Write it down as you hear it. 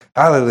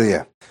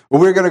Hallelujah.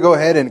 Well, we're going to go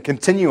ahead and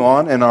continue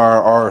on in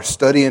our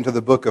study into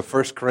the book of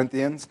 1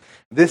 Corinthians.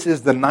 This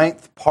is the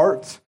 9th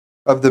part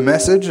of the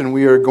message, and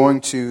we are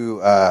going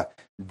to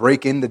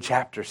break into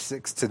chapter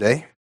 6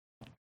 today.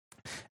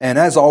 And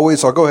as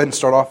always, I'll go ahead and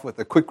start off with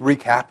a quick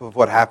recap of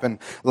what happened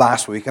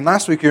last week. And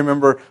last week, you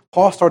remember,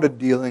 Paul started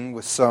dealing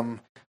with some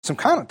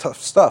kind of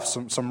tough stuff,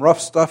 some rough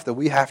stuff that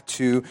we have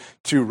to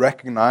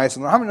recognize.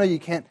 And how many know you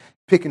can't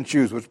pick and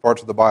choose which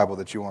parts of the Bible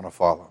that you want to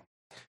follow?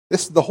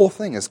 The whole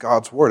thing is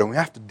God's Word, and we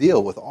have to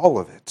deal with all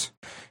of it.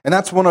 And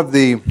that's one of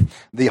the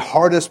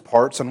hardest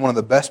parts and one of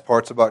the best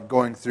parts about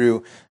going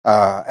through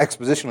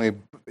expositionally,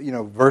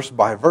 verse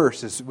by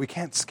verse, is we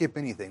can't skip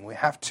anything. We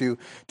have to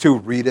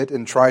read it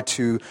and try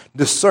to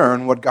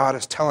discern what God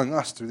is telling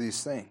us through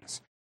these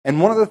things. And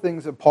one of the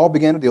things that Paul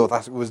began to deal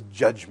with was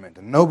judgment.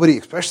 And nobody,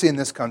 especially in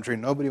this country,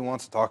 nobody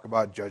wants to talk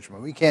about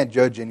judgment. We can't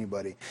judge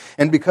anybody.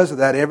 And because of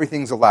that,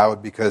 everything's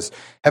allowed because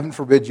heaven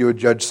forbid you would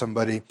judge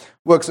somebody,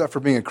 well, except for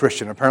being a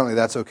Christian. Apparently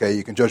that's okay.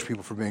 You can judge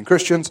people for being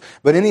Christians,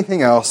 but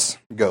anything else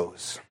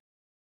goes.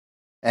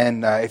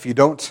 And if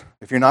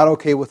you're not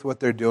okay with what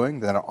they're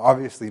doing, then it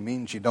obviously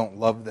means you don't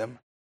love them,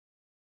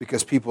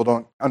 because people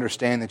don't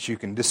understand that you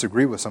can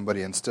disagree with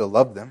somebody and still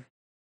love them.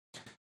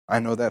 I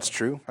know that's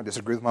true. I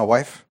disagree with my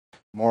wife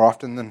more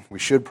often than we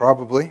should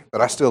probably,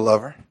 but I still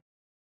love her.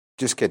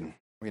 Just kidding.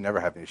 We never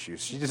have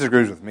issues. She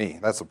disagrees with me.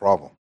 That's the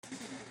problem.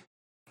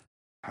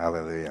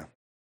 Hallelujah.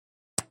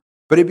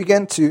 But he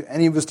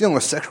was dealing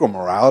with sexual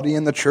morality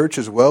in the church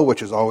as well,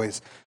 which is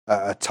always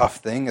a tough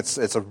thing.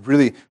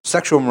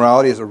 Sexual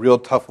morality is a real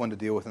tough one to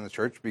deal with in the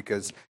church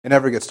because it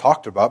never gets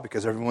talked about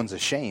because everyone's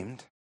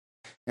ashamed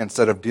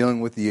instead of dealing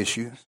with the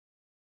issues.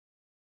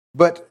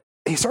 But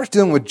he starts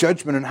dealing with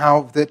judgment and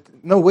how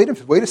that, no, wait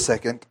a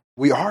second,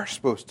 we are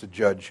supposed to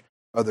judge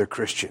other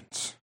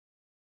Christians.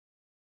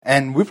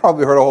 And we've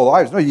probably heard our whole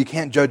lives, no, you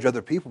can't judge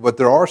other people, but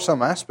there are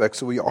some aspects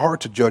that we are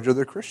to judge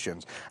other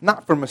Christians.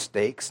 Not for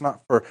mistakes,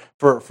 not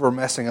for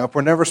messing up.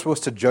 We're never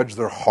supposed to judge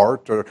their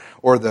heart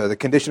or the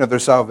condition of their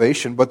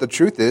salvation, but the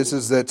truth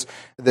is that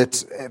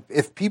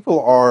if people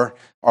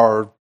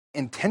are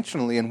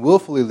intentionally and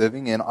willfully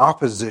living in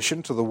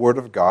opposition to the Word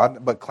of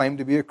God, but claim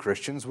to be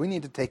Christians, we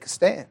need to take a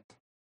stand.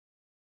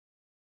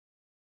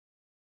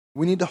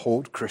 We need to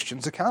hold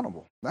Christians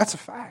accountable. That's a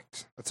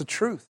fact. That's a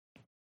truth.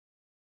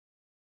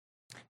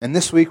 And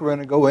this week we're going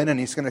to go in and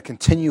he's going to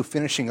continue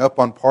finishing up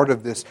on part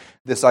of this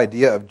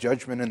idea of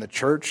judgment in the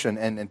church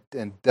and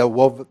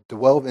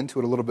delve into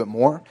it a little bit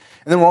more.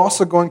 And then we're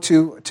also going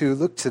to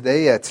look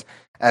today at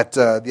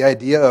the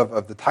idea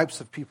of the types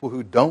of people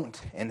who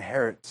don't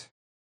inherit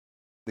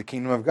the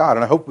kingdom of God.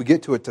 And I hope we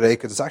get to it today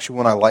because it's actually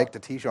one I like to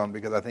teach on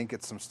because I think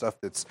it's some stuff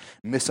that's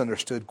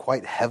misunderstood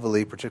quite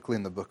heavily, particularly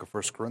in the book of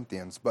 1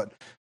 Corinthians. But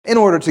in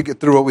order to get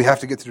through what we have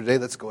to get through today,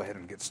 let's go ahead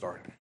and get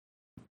started.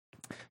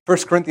 1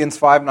 Corinthians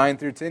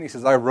 5:9-10, he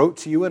says, I wrote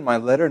to you in my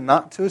letter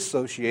not to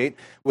associate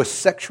with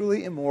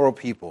sexually immoral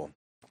people,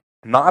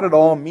 not at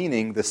all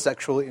meaning the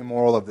sexually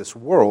immoral of this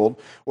world,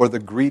 or the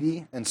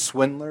greedy and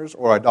swindlers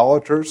or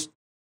idolaters,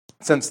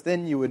 since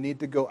then you would need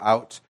to go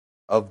out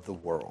of the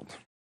world.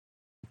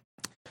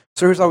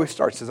 So here's how he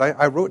starts. He says,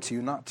 I wrote to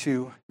you not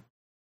to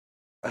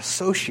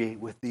associate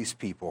with these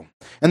people.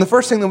 And the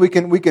first thing that we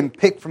can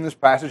pick from this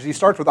passage, he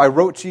starts with, I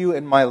wrote to you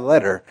in my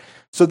letter.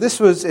 So this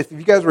was, if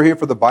you guys were here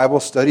for the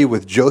Bible study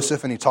with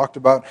Joseph and he talked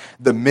about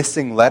the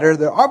missing letter,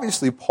 there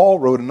obviously Paul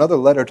wrote another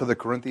letter to the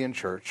Corinthian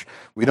church.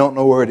 We don't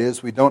know where it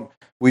is. We don't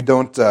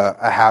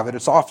have it.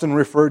 It's often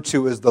referred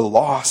to as the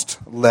lost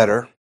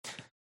letter.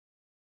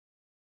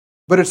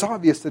 But it's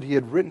obvious that he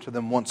had written to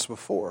them once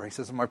before. He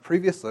says, in my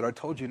previous letter, I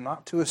told you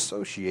not to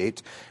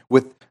associate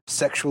with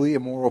sexually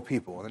immoral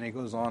people. And then he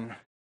goes on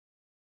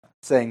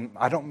saying,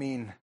 I don't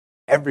mean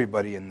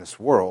everybody in this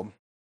world,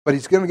 but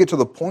he's going to get to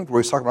the point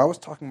where he's talking about, I was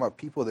talking about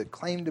people that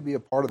claim to be a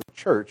part of the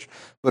church,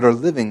 but are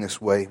living this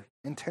way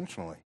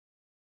intentionally.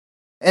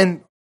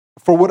 And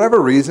for whatever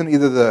reason,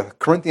 either the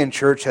Corinthian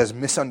church has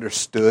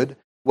misunderstood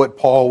what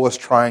Paul was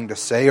trying to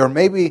say, or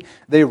maybe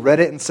they read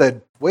it and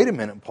said, wait a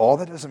minute, Paul,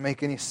 that doesn't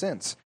make any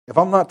sense. If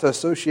I'm not to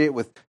associate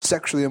with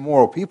sexually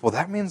immoral people,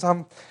 that means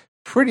I'm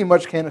pretty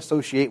much can't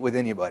associate with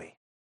anybody.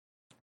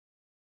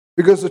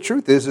 Because the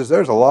truth is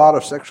there's a lot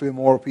of sexually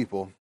immoral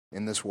people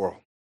in this world.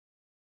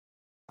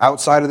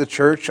 Outside of the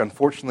church,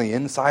 unfortunately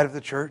inside of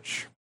the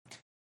church.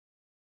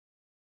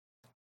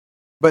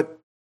 But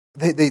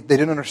they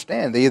didn't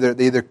understand. They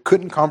either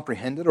couldn't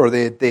comprehend it or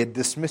they had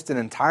dismissed it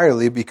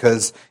entirely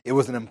because it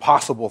was an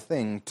impossible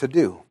thing to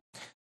do.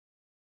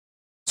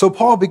 So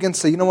Paul begins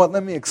to say, you know what,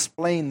 let me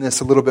explain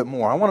this a little bit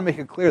more. I want to make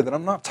it clear that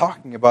I'm not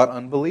talking about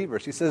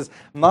unbelievers. He says,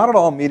 not at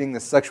all meaning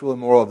the sexual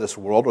immoral of this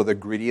world or the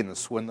greedy and the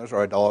swindlers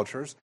or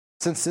idolaters,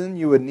 since then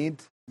you would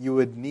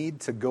need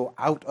to go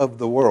out of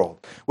the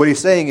world. What he's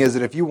saying is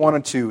that if you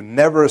wanted to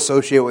never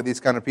associate with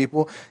these kind of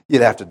people,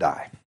 you'd have to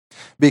die.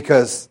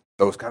 Because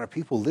those kind of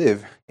people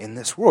live in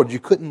this world. You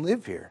couldn't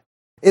live here.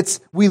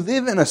 We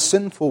live in a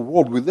sinful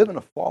world. We live in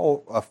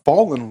a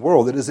fallen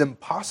world. It is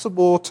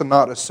impossible to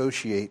not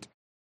associate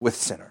with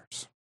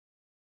sinners.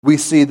 We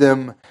see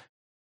them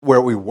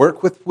where we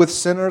work with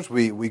sinners.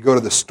 We go to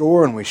the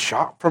store and we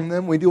shop from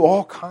them. We do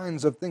all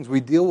kinds of things.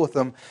 We deal with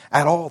them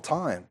at all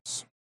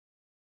times.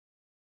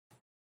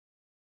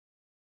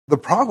 The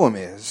problem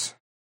is,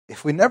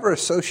 if we never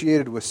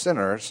associated with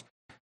sinners,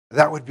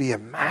 that would be a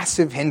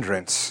massive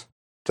hindrance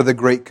to the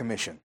Great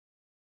Commission.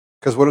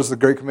 Because what does the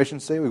Great Commission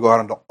say? We go out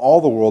into all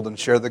the world and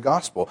share the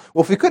gospel.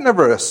 Well, if we could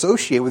never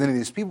associate with any of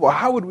these people,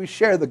 how would we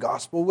share the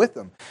gospel with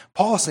them?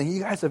 Paul is saying,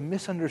 you guys have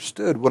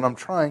misunderstood what I'm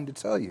trying to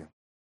tell you.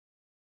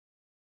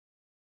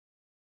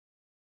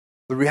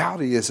 The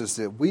reality is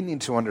that we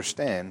need to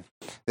understand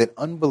that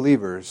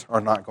unbelievers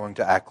are not going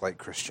to act like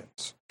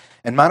Christians.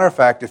 And matter of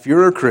fact, if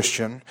you're a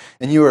Christian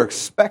and you are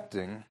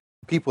expecting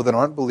people that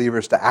aren't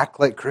believers to act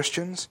like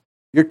Christians,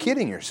 you're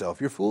kidding yourself.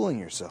 You're fooling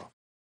yourself.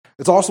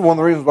 It's also one of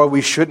the reasons why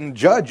we shouldn't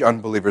judge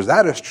unbelievers.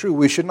 That is true.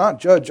 We should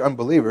not judge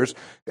unbelievers.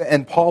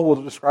 And Paul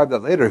will describe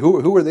that later.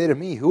 Who are they to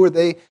me? Who are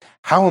they?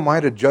 How am I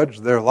to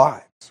judge their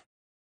lives?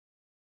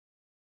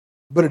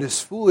 But it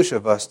is foolish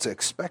of us to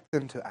expect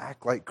them to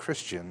act like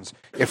Christians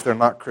if they're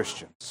not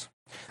Christians.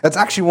 That's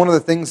actually one of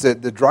the things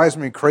that drives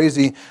me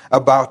crazy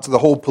about the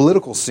whole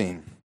political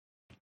scene.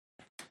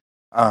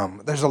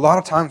 There's a lot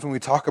of times when we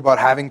talk about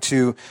having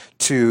to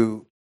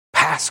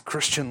pass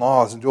Christian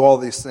laws and do all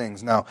these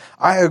things. Now,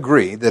 I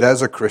agree that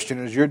as a Christian,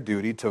 it is your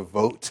duty to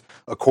vote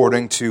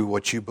according to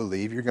what you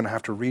believe. You're going to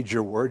have to read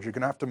your word. You're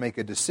going to have to make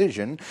a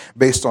decision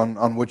based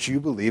on what you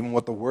believe and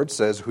what the word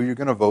says, who you're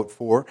going to vote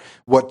for,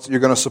 what you're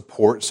going to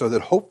support, so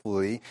that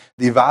hopefully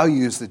the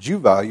values that you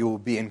value will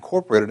be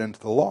incorporated into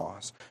the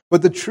laws.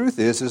 But the truth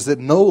is that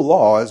no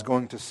law is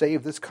going to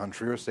save this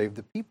country or save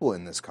the people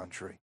in this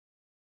country.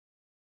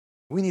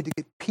 We need to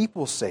get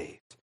people saved.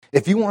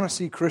 If you want to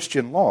see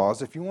Christian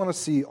laws, if you want to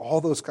see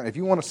if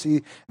you want to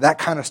see that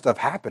kind of stuff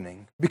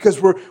happening,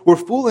 because we're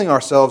fooling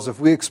ourselves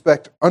if we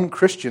expect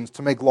un-Christians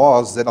to make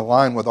laws that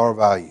align with our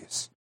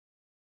values.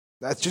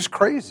 That's just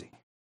crazy.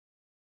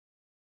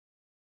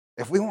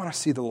 If we want to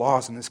see the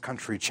laws in this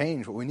country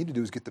change, what we need to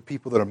do is get the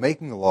people that are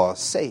making the laws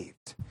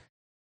saved.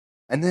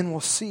 And then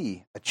we'll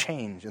see a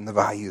change in the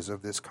values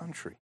of this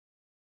country.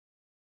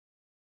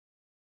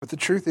 But the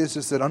truth is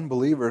that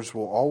unbelievers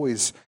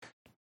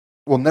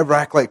will never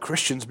act like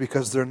Christians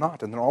because they're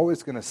not, and they're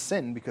always going to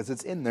sin because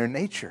it's in their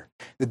nature.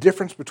 The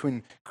difference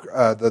between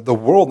the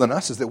world and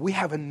us is that we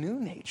have a new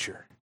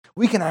nature.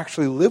 We can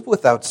actually live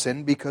without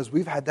sin because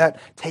we've had that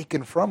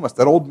taken from us.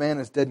 That old man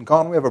is dead and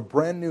gone. We have a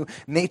brand new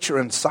nature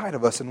inside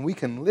of us, and we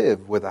can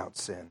live without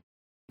sin.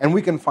 And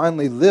we can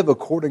finally live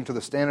according to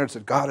the standards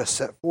that God has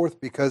set forth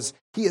because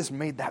He has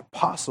made that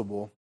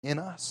possible in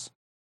us.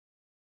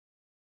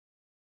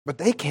 But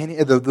they can't.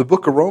 The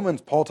book of Romans,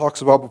 Paul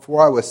talks about,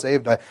 before I was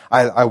saved,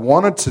 I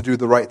wanted to do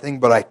the right thing,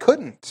 but I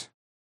couldn't.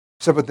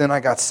 So, but then I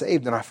got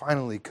saved and I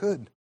finally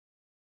could.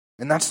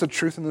 And that's the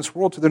truth in this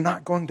world too. They're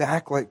not going to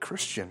act like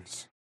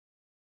Christians.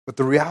 But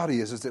the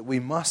reality is that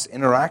we must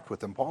interact with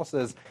them. Paul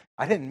says,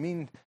 I didn't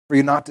mean for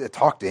you not to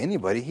talk to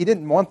anybody. He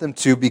didn't want them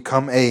to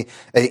become a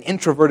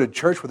introverted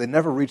church where they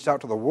never reached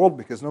out to the world,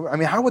 because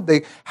how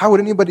would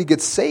anybody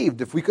get saved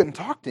if we couldn't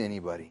talk to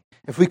anybody?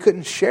 If we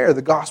couldn't share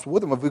the gospel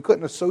with them, if we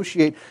couldn't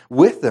associate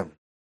with them?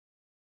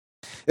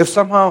 If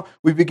somehow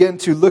we begin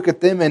to look at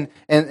them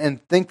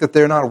and think that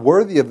they're not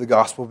worthy of the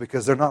gospel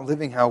because they're not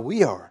living how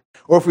we are,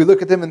 or if we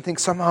look at them and think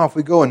somehow if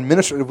we go and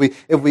minister,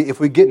 if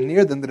we get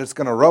near them, that it's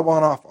going to rub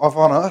off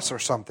on us or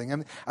something.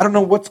 I don't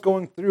know what's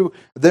going through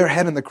their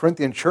head in the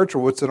Corinthian church or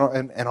what's in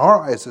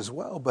our eyes as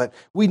well, but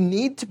we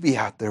need to be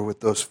out there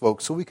with those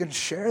folks so we can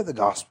share the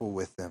gospel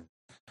with them.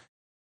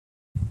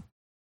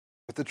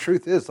 But the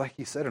truth is, like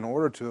he said, in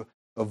order to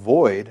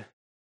avoid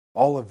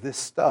all of this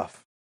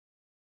stuff,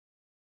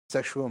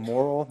 sexual,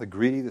 immoral, the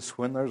greedy, the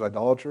swindlers,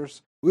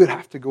 idolaters, we would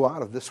have to go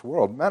out of this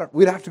world.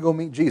 We'd have to go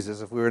meet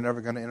Jesus if we were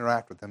never going to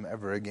interact with him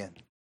ever again.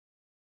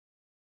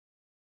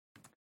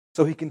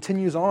 So he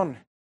continues on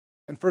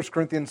in 1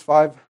 Corinthians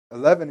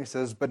 5:11. He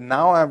says, but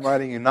now I am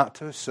writing you not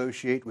to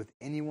associate with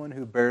anyone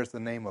who bears the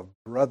name of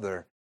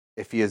brother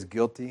if he is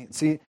guilty.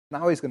 See,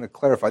 now he's going to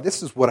clarify.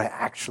 This is what I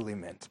actually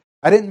meant.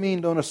 I didn't mean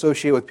don't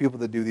associate with people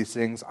that do these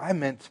things. I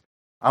meant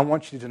I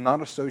want you to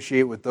not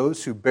associate with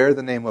those who bear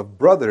the name of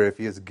brother if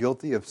he is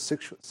guilty of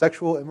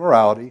sexual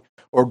immorality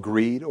or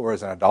greed, or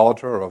as an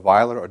idolater or a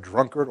violator, a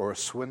drunkard or a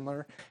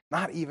swindler,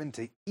 not even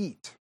to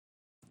eat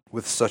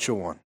with such a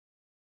one.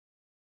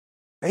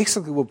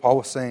 Basically what Paul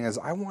was saying is,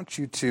 I want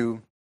you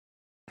to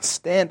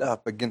stand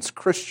up against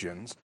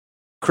Christians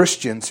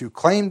who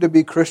claim to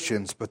be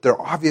Christians, but they're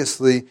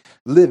obviously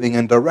living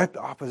in direct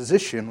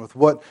opposition with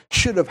what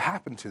should have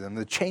happened to them,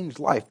 the changed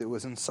life that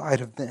was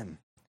inside of them.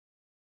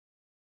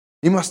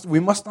 We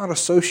must not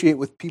associate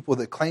with people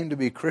that claim to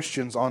be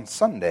Christians on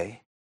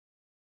Sunday,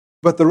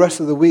 but the rest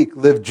of the week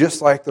live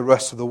just like the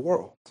rest of the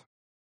world.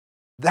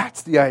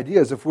 That's the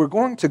idea, is if we're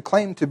going to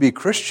claim to be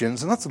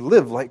Christians, then let's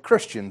live like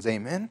Christians,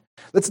 amen?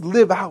 Let's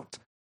live out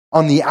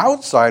on the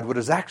outside what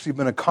has actually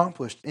been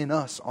accomplished in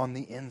us on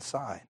the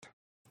inside.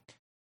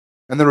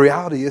 And the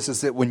reality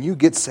is that when you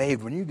get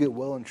saved, when you get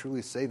well and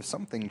truly saved,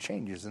 something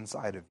changes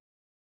inside of you,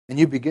 and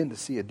you begin to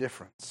see a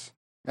difference.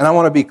 And I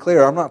want to be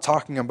clear, I'm not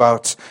talking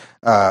about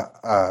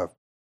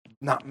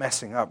not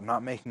messing up,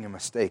 not making a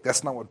mistake.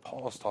 That's not what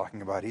Paul's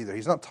talking about either.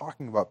 He's not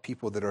talking about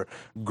people that are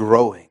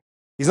growing.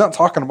 He's not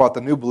talking about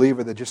the new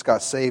believer that just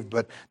got saved,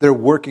 but they're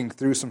working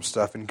through some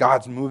stuff and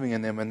God's moving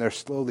in them and they're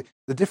slowly,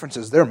 the difference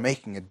is they're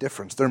making a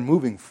difference. They're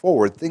moving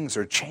forward. Things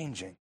are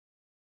changing.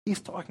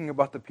 He's talking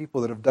about the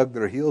people that have dug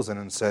their heels in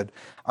and said,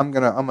 I'm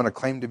gonna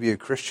claim to be a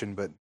Christian,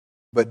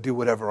 but do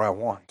whatever I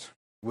want.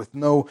 With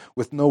no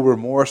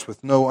remorse,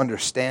 with no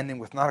understanding,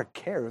 with not a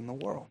care in the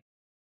world.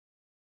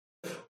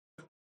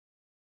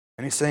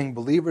 And he's saying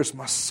believers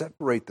must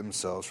separate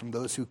themselves from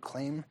those who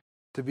claim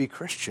to be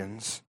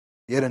Christians,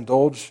 yet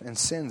indulge in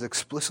sins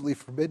explicitly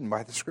forbidden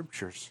by the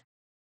Scriptures,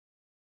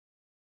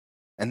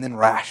 and then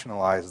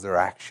rationalize their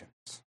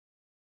actions.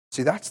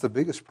 See, that's the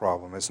biggest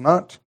problem. It's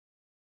not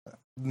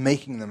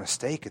making the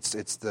mistake.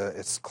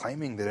 It's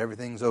claiming that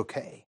everything's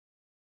okay.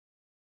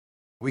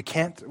 We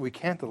can't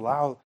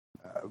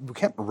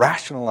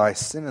rationalize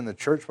sin in the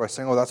church by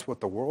saying, "Oh, that's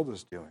what the world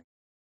is doing."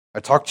 I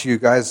talked to you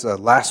guys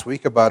last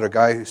week about a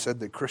guy who said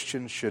that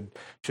Christians should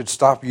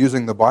stop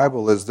using the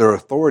Bible as their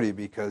authority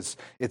because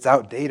it's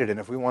outdated, and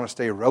if we want to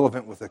stay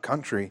relevant with the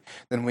country,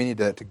 then we need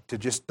to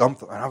just dump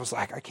them. And I was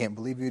like, I can't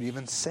believe you'd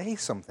even say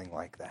something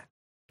like that.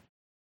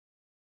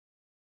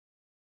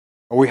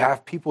 Or we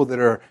have people that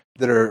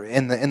are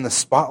in the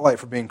spotlight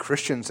for being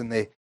Christians, and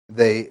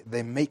they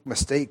make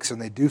mistakes and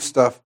they do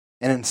stuff,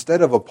 and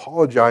instead of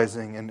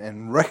apologizing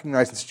and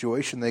recognizing the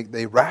situation,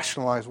 they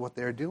rationalize what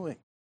they're doing.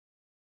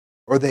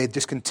 Or they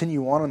just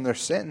continue on in their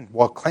sin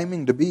while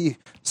claiming to be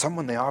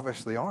someone they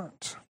obviously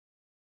aren't.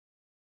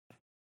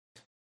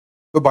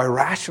 But by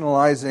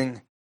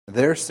rationalizing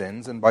their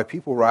sins and by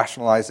people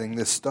rationalizing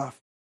this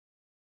stuff,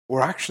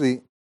 we're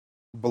actually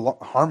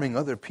harming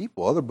other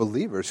people, other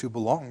believers who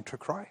belong to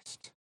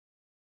Christ.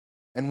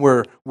 And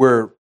we're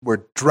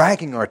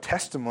dragging our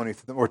testimony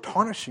through them. We're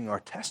tarnishing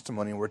our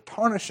testimony. We're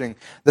tarnishing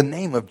the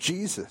name of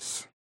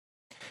Jesus.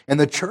 And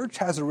the church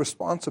has a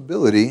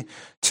responsibility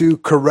to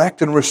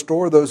correct and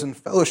restore those in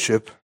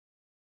fellowship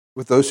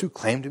with those who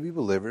claim to be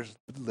believers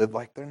but live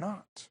like they're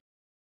not.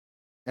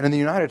 And in the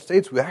United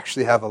States, we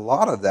actually have a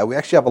lot of that. We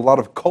actually have a lot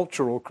of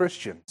cultural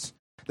Christians.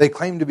 They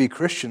claim to be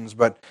Christians,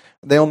 but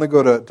they only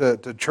go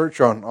to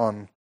church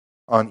on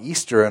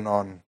Easter and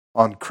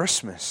on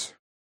Christmas.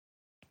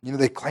 You know,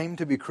 they claim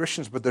to be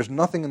Christians, but there's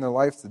nothing in their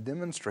life that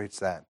demonstrates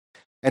that.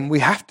 And we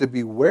have to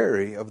be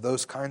wary of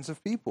those kinds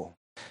of people.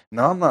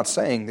 Now, I'm not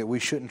saying that we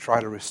shouldn't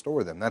try to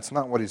restore them. That's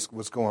not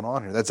what's going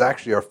on here. That's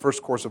actually our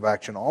first course of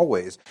action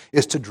always,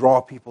 is to draw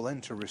people in,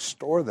 to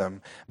restore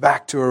them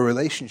back to a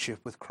relationship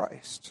with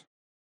Christ.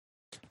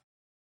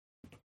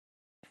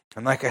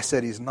 And like I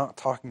said, he's not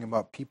talking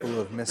about people who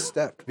have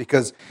misstepped,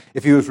 because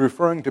if he was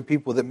referring to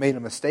people that made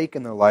a mistake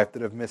in their life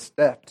that have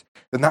misstepped,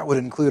 then that would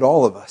include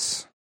all of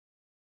us.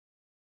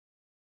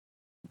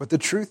 But the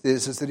truth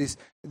is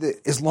that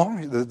as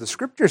long as the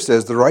Scripture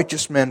says the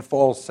righteous man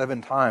falls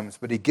 7 times,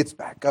 but he gets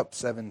back up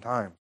 7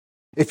 times.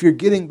 If you're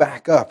getting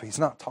back up, he's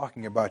not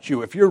talking about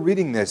you. If you're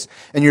reading this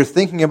and you're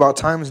thinking about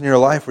times in your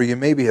life where you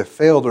maybe have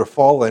failed or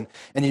fallen,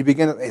 and you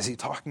begin, is he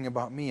talking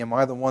about me? Am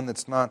I the one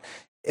that's not?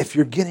 If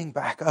you're getting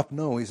back up,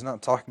 no, he's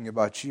not talking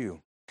about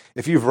you.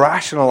 If you've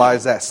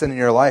rationalized that sin in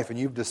your life and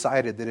you've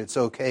decided that it's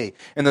okay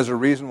and there's a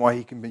reason why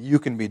you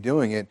can be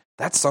doing it,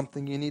 that's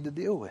something you need to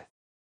deal with.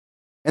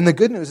 And the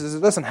good news is it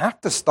doesn't have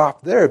to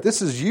stop there. If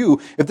this is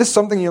you, if this is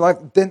something in your life,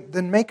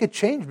 then make a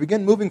change.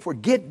 Begin moving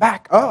forward. Get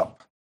back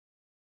up.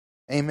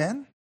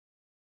 Amen?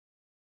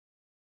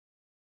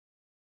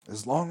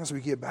 As long as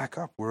we get back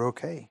up, we're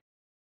okay.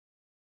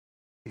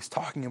 He's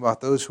talking about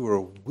those who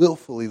are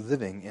willfully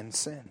living in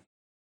sin,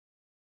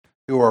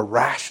 who are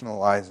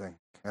rationalizing.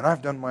 And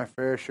I've done my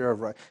fair share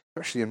of,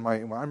 especially I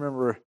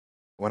remember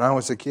when I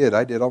was a kid,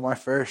 I did all my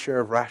fair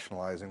share of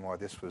rationalizing why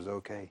this was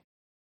okay.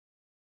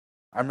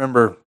 I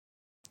remember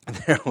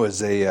there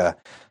was a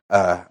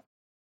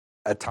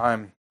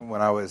time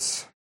when I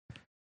was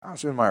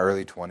in my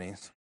early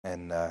 20s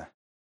and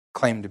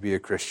claimed to be a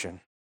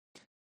Christian.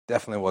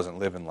 Definitely wasn't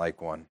living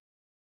like one.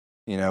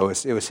 You know,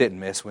 it was hit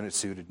and miss when it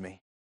suited me.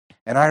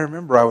 And I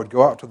remember I would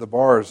go out to the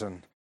bars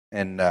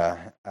and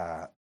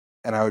I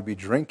would be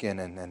drinking,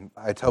 and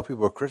I'd tell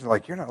people a Christian,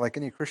 like, you're not like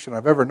any Christian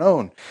I've ever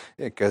known,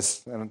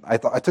 because I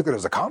took it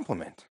as a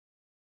compliment.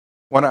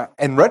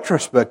 In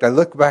retrospect, I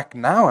look back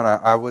now, and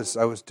I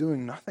was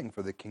doing nothing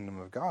for the kingdom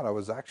of God. I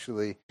was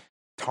actually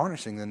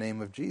tarnishing the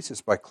name of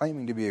Jesus by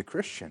claiming to be a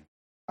Christian.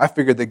 I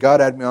figured that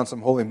God had me on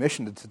some holy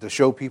mission to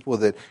show people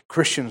that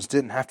Christians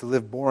didn't have to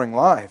live boring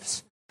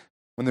lives,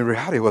 when the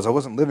reality was I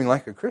wasn't living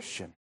like a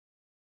Christian.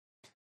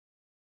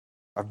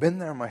 I've been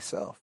there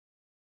myself,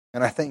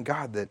 and I thank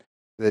God that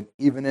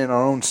even in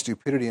our own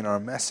stupidity and our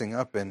messing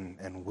up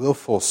and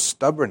willful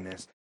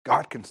stubbornness,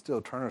 God can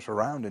still turn us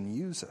around and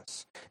use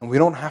us. And we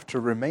don't have to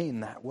remain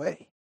that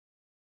way.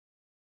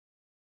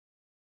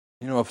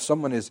 You know, if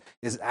someone is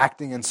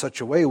acting in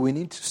such a way, we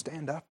need to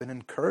stand up and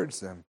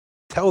encourage them.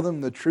 Tell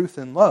them the truth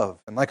in love.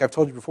 And like I've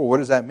told you before, what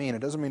does that mean?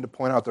 It doesn't mean to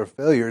point out their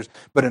failures,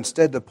 but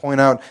instead to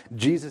point out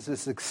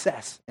Jesus'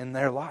 success in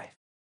their life.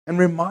 and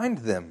remind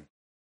them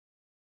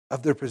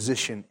of their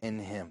position in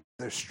Him,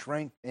 their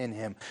strength in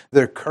Him,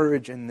 their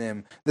courage in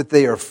them, that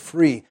they are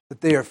free,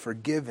 that they are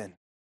forgiven,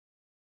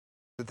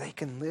 that they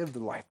can live the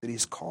life that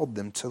He's called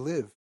them to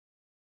live.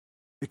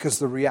 Because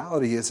the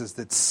reality is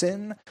that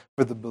sin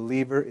for the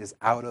believer is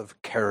out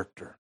of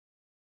character.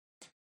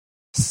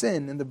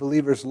 Sin in the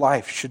believer's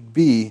life should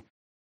be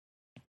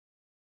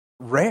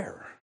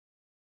rare.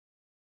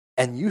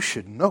 And you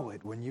should know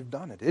it when you've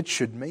done it. It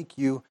should make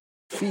you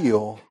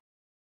feel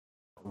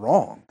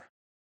wrong.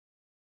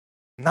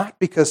 Not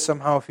because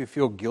somehow if you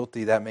feel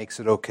guilty, that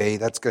makes it okay.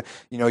 That's good.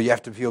 You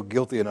have to feel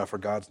guilty enough or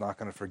God's not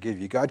going to forgive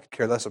you. God could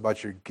care less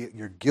about your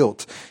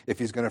guilt if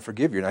He's going to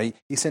forgive you. Now,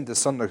 He sent His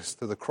Son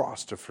to the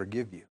cross to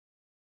forgive you.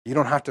 You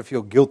don't have to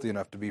feel guilty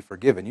enough to be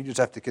forgiven. You just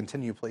have to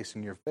continue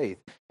placing your faith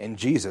in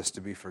Jesus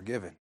to be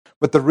forgiven.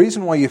 But the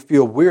reason why you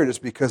feel weird is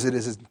because it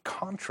is in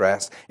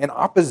contrast, in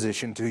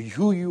opposition to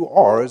who you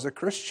are as a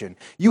Christian.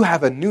 You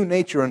have a new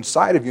nature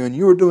inside of you, and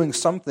you are doing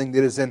something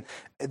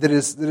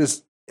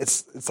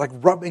it's like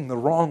rubbing the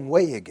wrong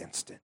way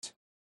against it.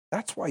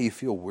 That's why you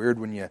feel weird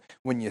when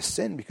you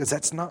sin, because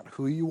that's not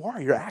who you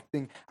are. You're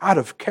acting out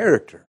of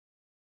character.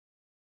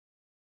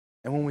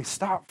 And when we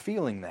stop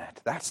feeling that,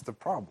 that's the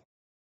problem.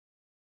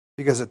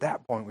 Because at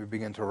that point, we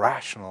begin to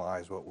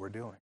rationalize what we're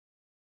doing.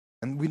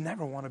 And we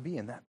never want to be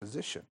in that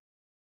position.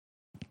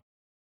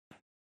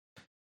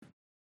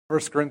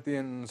 1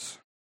 Corinthians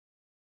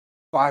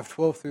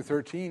 5:12 through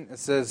 13, it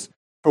says,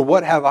 "For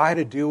what have I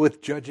to do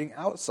with judging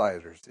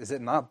outsiders? Is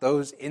it not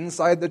those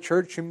inside the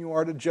church whom you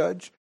are to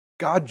judge?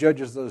 God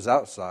judges those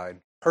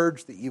outside.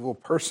 Purge the evil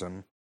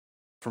person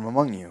from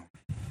among you."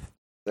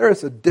 There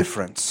is a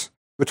difference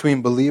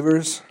between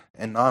believers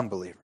and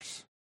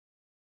non-believers.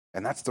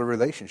 And that's the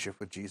relationship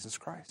with Jesus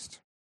Christ.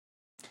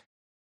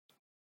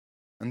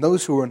 And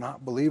those who are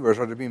not believers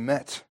are to be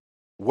met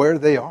where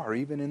they are,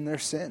 even in their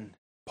sin.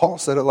 Paul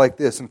said it like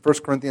this in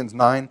 1 Corinthians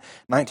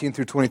 9:19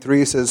 through 23.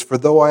 He says, "For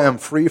though I am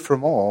free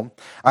from all,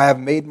 I have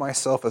made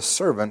myself a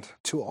servant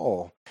to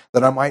all,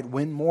 that I might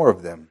win more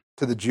of them.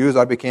 To the Jews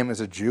I became as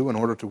a Jew in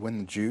order to win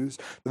the Jews.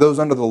 To those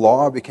under the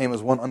law I became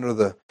as one under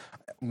the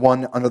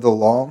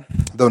law,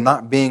 though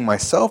not being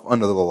myself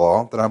under the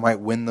law, that I might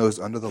win those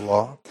under the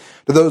law.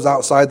 To those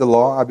outside the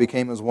law I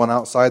became as one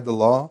outside the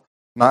law,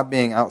 not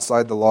being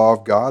outside the law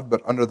of God,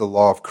 but under the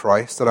law of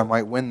Christ, that I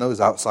might win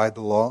those outside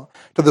the law.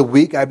 To the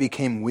weak I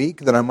became weak,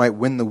 that I might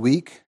win the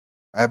weak.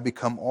 I have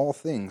become all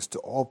things to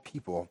all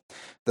people,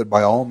 that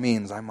by all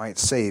means I might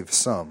save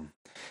some.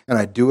 And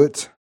I do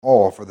it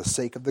all for the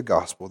sake of the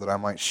gospel, that I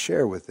might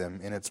share with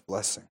them in its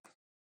blessing."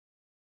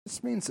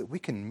 This means that we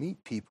can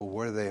meet people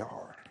where they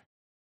are.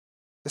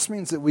 This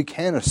means that we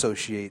can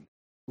associate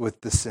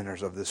with the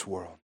sinners of this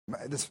world.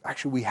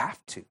 Actually, we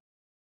have to.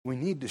 We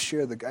need to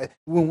share the guy.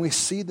 When we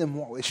see them,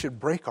 it should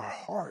break our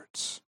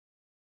hearts.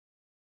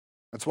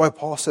 That's why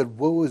Paul said,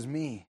 "Woe is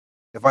me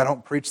if I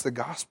don't preach the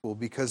gospel,"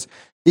 because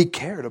he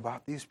cared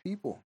about these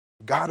people.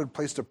 God had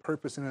placed a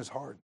purpose in his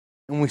heart.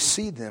 And we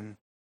see them,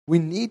 we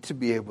need to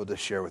be able to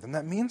share with them.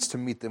 That means to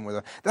meet them where they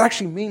are. That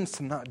actually means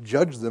to not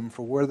judge them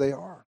for where they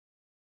are.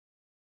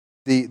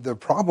 The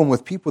problem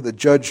with people that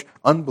judge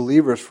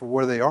unbelievers for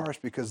where they are is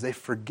because they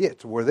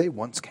forget where they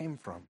once came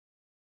from.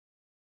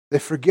 They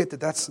forget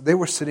that they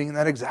were sitting in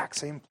that exact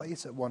same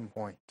place at one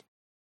point.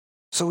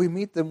 So we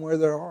meet them where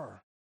they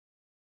are.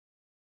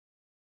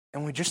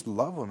 And we just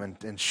love them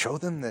and show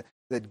them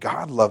that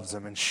God loves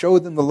them and show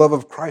them the love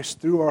of Christ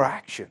through our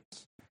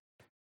actions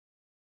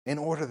in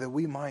order that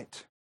we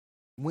might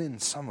win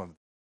some of them.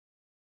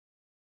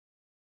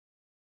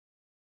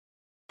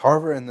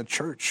 However, in the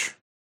church,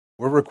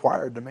 we're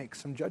required to make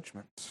some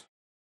judgments.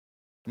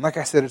 And like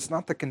I said, it's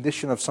not the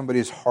condition of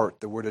somebody's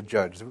heart that we're to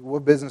judge.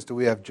 What business do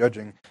we have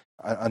judging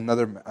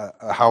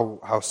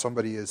how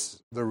somebody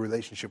is, their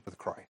relationship with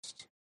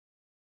Christ?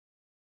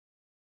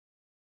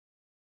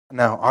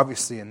 Now,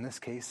 obviously, in this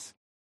case,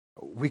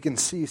 we can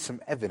see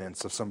some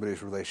evidence of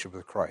somebody's relationship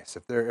with Christ.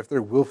 If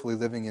they're willfully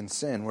living in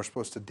sin, we're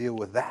supposed to deal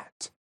with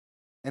that.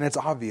 And it's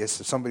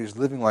obvious if somebody's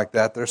living like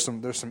that, there's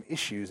some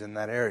issues in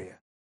that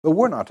area. But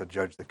we're not to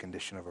judge the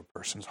condition of a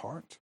person's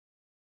heart.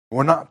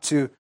 We're not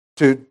to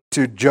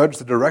judge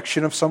the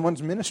direction of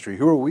someone's ministry.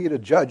 Who are we to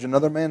judge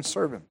another man's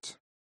servant?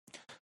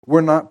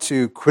 We're not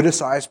to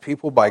criticize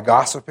people by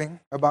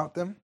gossiping about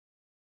them.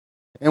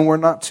 And we're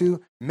not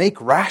to make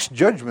rash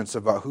judgments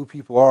about who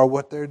people are or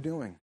what they're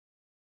doing.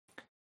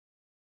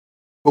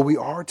 But we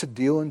are to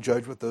deal and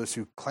judge with those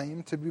who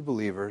claim to be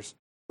believers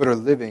but are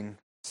living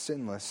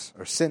sinless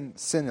or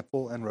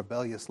sinful and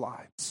rebellious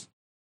lives.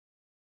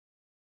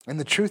 And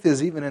the truth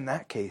is, even in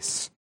that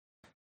case,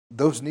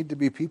 those need to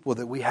be people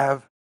that we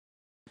have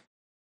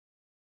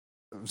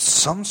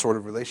some sort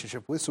of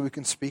relationship with so we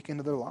can speak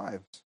into their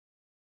lives.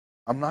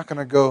 I'm not going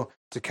to go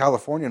to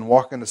California and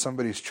walk into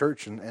somebody's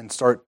church and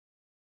start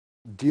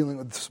dealing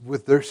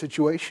with their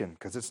situation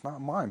because it's not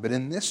mine. But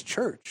in this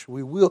church,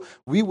 we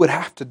would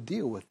have to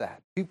deal with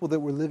that. People that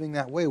were living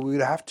that way, we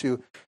would have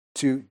to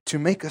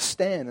make a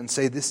stand and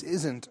say this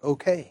isn't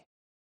okay.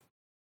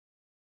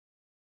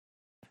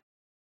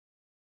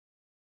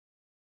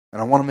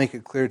 And I want to make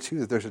it clear, too,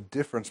 that there's a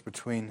difference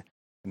between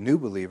new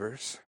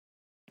believers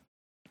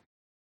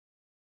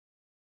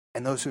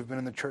and those who've been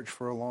in the church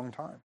for a long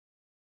time.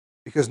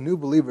 Because new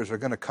believers are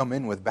going to come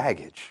in with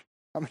baggage.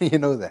 How many of you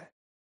know that?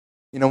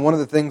 You know, one of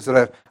the things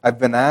that I've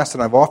been asked,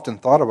 and I've often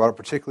thought about it,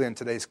 particularly in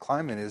today's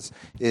climate,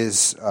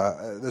 is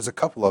there's a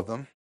couple of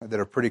them that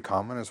are pretty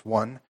common. Is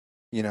one,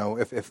 you know,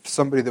 if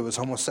somebody that was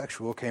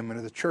homosexual came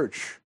into the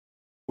church,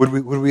 would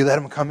we let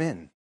him come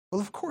in?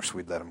 Well, of course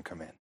we'd let him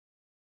come in.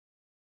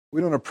 We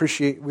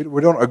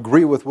don't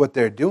agree with what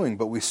they're doing,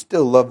 but we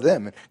still love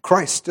them. And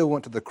Christ still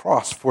went to the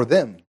cross for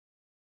them.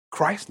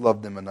 Christ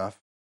loved them enough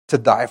to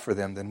die for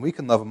them, then we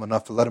can love them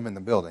enough to let them in the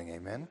building.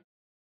 Amen?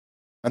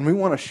 And we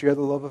want to share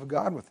the love of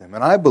God with them.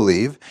 And I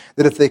believe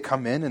that if they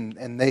come in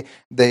and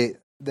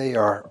they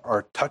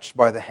are touched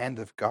by the hand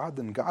of God,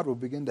 then God will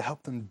begin to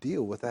help them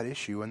deal with that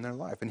issue in their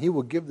life. And He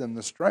will give them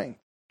the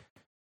strength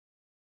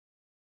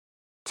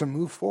to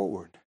move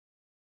forward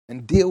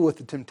and deal with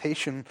the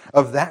temptation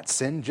of that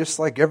sin, just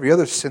like every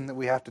other sin that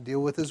we have to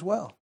deal with as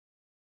well.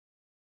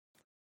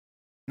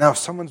 Now, if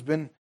someone's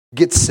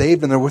gets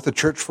saved and they're with the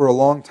church for a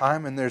long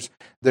time and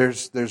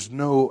there's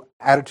no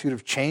attitude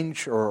of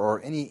change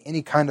or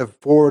any kind of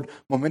forward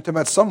momentum,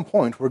 at some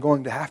point we're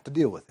going to have to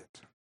deal with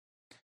it.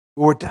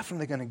 But we're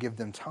definitely going to give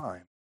them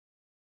time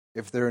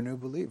if they're a new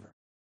believer.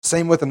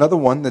 Same with another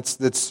one that's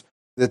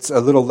a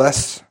little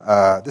less,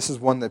 this is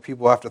one that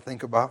people have to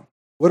think about.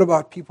 What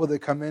about people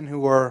that come in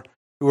who are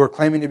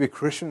claiming to be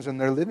Christians and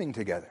they're living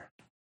together,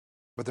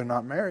 but they're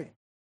not married?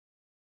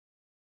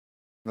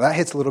 Now, that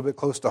hits a little bit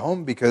close to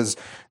home because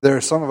there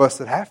are some of us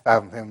that have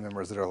family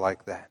members that are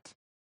like that.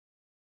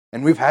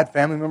 And we've had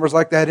family members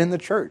like that in the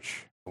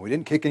church. We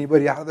didn't kick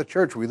anybody out of the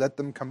church. We let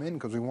them come in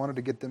because we wanted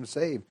to get them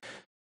saved.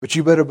 But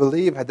you better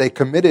believe, had they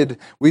committed,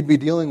 we'd be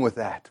dealing with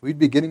that. We'd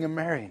be getting them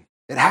married.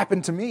 It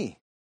happened to me.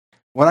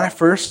 When I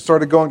first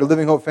started going to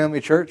Living Hope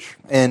Family Church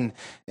in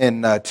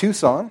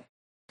Tucson,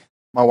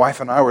 my wife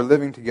and I were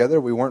living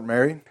together. We weren't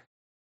married.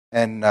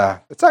 And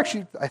it's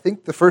actually, I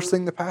think, the first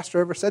thing the pastor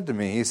ever said to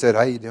me. He said,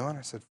 "How you doing?"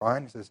 I said,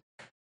 "Fine." He says,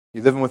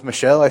 "You living with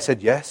Michelle?" I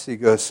said, "Yes." He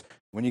goes,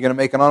 "When are you going to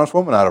make an honest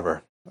woman out of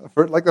her?"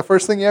 Like the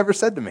first thing he ever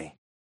said to me.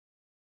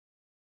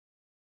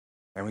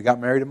 And we got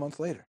married a month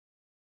later.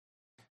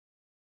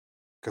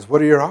 Because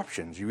what are your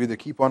options? You either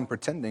keep on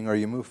pretending or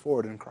you move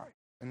forward in Christ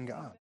and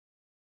God.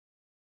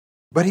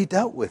 But he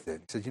dealt with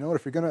it. He said, "You know what,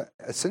 if you're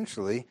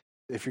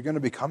going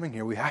to be coming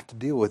here, we have to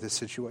deal with this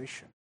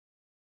situation."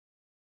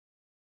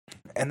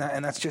 And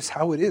that's just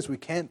how it is. We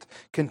can't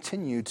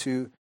continue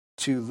to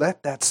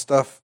let that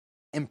stuff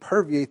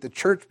imperviate the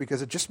church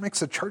because it just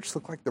makes the church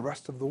look like the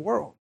rest of the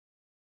world.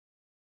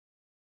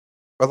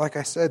 But like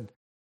I said,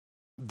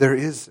 there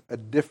is a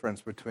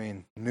difference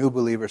between new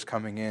believers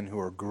coming in who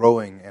are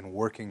growing and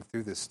working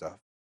through this stuff,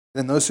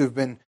 than those who've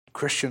been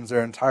Christians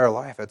their entire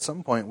life. At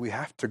some point, we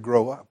have to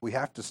grow up. We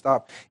have to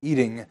stop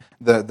eating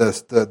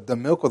the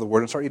milk of the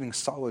word and start eating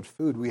solid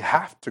food. We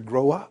have to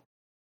grow up.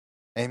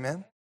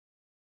 Amen?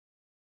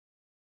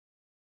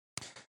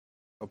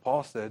 So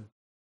Paul said,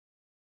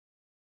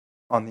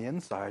 on the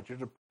inside, you're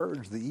to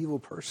purge the evil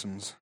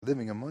persons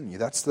living among you.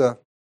 That's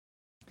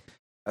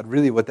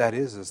really what that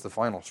is the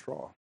final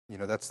straw. You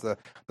know, that's the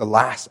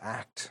last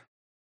act.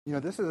 You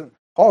know,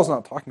 Paul's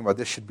not talking about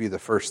this should be the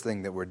first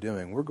thing that we're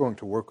doing. We're going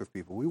to work with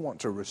people. We want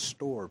to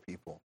restore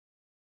people.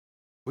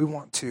 We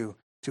want to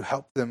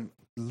help them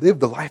live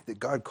the life that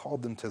God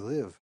called them to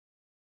live.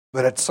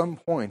 But at some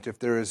point, if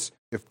there is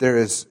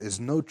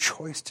no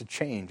choice to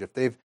change, if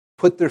they've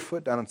put their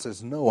foot down and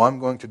says, "No, I'm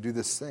going to do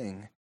this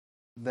thing,"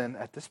 then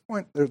at this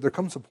point, there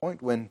comes a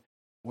point when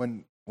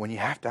you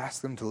have to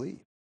ask them to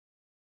leave.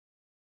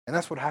 And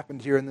that's what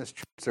happened here in this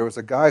church. There was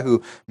a guy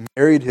who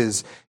married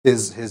his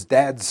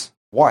dad's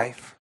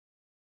wife,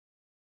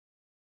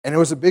 and it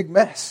was a big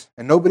mess,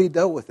 and nobody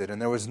dealt with it,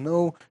 and there was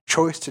no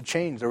choice to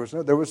change. There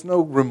was no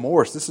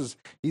remorse.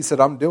 He said,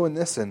 "I'm doing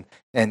this," and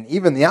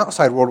even the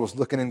outside world was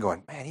looking and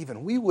going, "Man,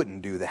 even we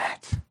wouldn't do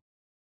that."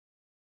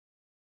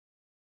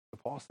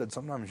 But Paul said,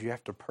 sometimes you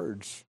have to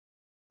purge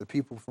the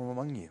people from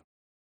among you.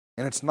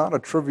 And it's not a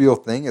trivial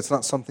thing. It's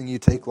not something you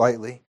take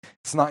lightly.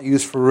 It's not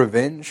used for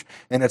revenge.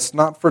 And it's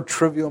not for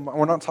trivial.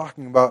 We're not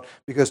talking about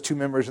because two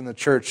members in the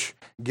church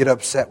get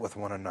upset with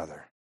one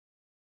another.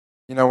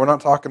 You know, we're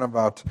not talking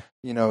about,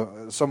 you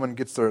know, someone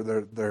gets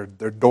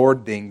their door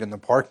dinged in the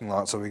parking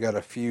lot, so we got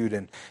a feud,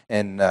 and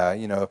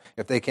you know,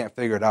 if they can't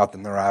figure it out,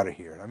 then they're out of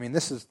here. I mean,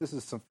 this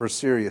is some for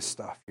serious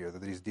stuff here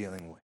that he's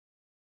dealing with.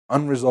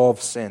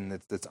 Unresolved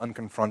sin that's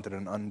unconfronted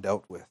and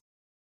undealt with.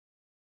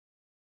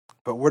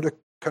 But we're to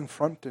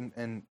confront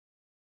and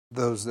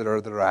those that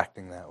are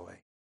acting that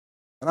way.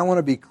 And I want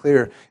to be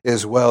clear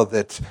as well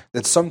that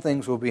some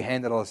things will be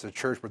handled as a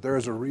church, but there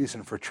is a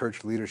reason for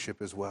church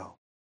leadership as well.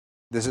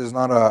 This is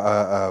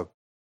not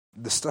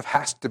this stuff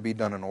has to be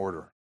done in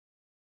order.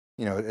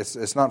 You know,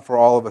 it's not for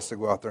all of us to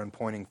go out there and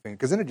pointing fingers,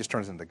 because then it just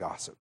turns into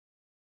gossip.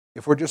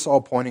 If we're just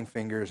all pointing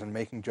fingers and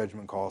making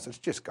judgment calls, it's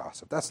just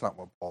gossip. That's not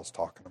what Paul's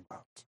talking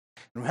about.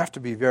 And we have to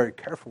be very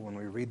careful when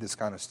we read this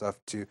kind of stuff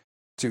to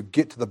to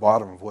get to the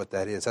bottom of what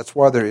that is. That's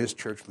why there is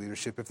church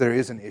leadership. If there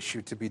is an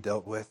issue to be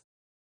dealt with,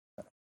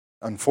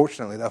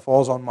 unfortunately, that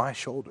falls on my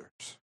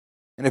shoulders.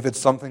 And if it's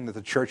something that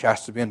the church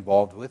has to be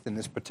involved with, in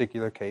this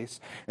particular case,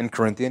 in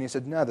Corinthian, he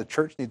said, no, the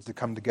church needs to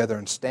come together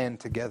and stand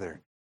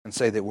together and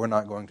say that we're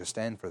not going to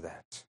stand for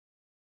that.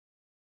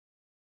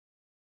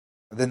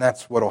 Then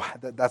that's what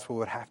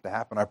would have to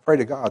happen. I pray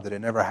to God that it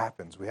never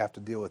happens. We have to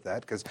deal with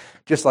that because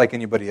just like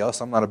anybody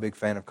else, I'm not a big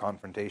fan of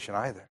confrontation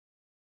either.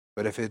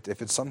 But if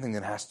it's something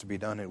that has to be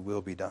done, it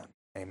will be done.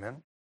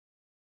 Amen?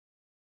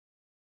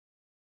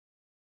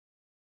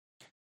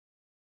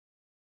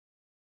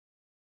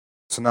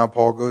 So now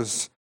Paul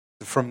goes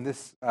from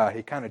this,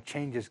 he kind of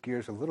changes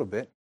gears a little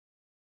bit.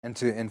 In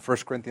 1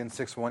 Corinthians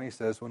 6:1, he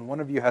says, when one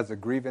of you has a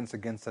grievance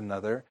against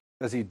another,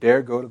 does he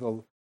dare go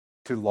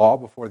to law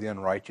before the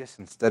unrighteous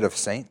instead of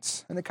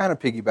saints? And it kind of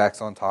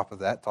piggybacks on top of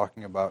that,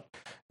 talking about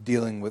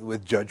dealing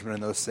with judgment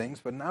and those things.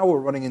 But now we're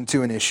running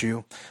into an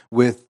issue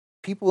with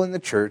people in the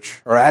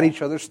church are at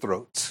each other's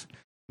throats.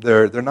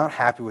 They're not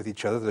happy with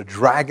each other. They're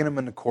dragging them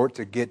into court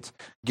to get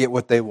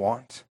what they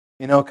want.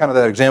 You know, kind of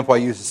that example I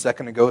used a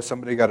second ago,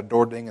 somebody got a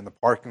door ding in the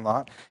parking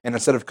lot, and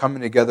instead of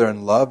coming together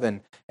in love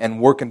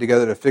and working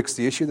together to fix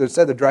the issue,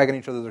 they're dragging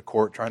each other to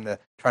court, trying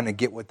to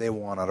get what they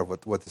want out of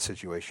what the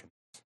situation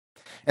is.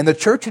 And the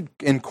church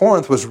in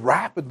Corinth was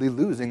rapidly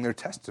losing their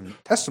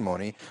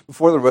testimony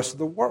before the rest of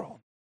the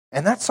world.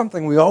 And that's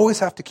something we always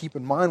have to keep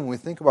in mind when we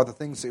think about the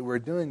things that we're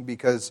doing,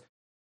 because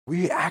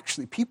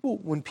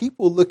when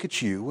people look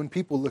at you, when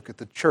people look at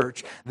the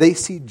church, they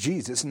see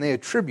Jesus and they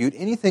attribute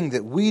anything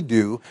that we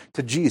do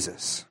to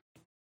Jesus,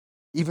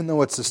 even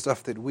though it's the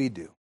stuff that we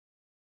do.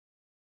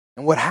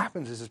 And what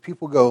happens is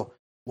people go,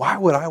 why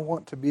would I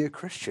want to be a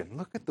Christian?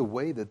 Look at the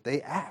way that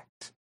they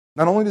act.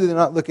 Not only do they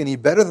not look any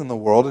better than the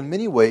world, in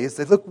many ways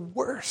they look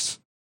worse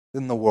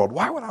than the world.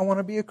 Why would I want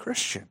to be a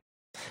Christian?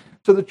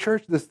 So the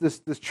church,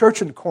 this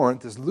church in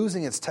Corinth is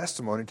losing its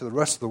testimony to the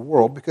rest of the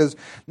world because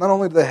not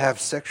only do they have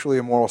sexually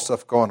immoral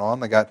stuff going on,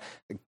 they got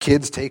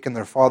kids taking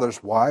their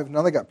father's wives.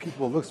 Now they got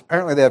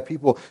apparently they have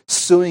people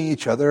suing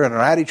each other and are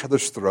at each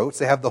other's throats.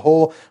 They have the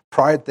whole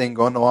pride thing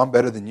going, no, I'm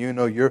better than you.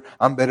 No,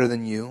 I'm better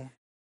than you.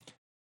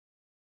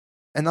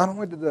 And not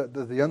only do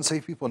the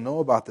unsaved people know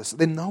about this,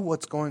 they know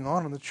what's going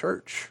on in the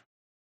church.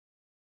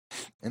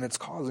 And it's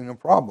causing a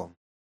problem.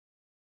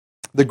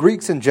 The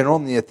Greeks in general,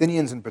 and the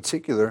Athenians in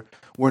particular,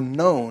 were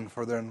known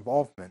for their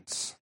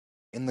involvements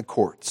in the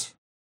courts.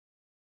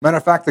 Matter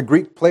of fact, the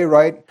Greek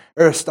playwright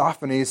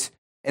Aristophanes,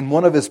 in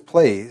one of his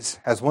plays,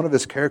 has one of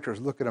his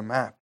characters look at a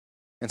map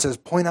and says,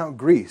 point out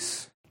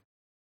Greece.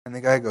 And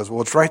the guy goes,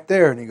 well, it's right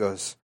there. And he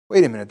goes,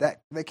 wait a minute,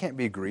 that can't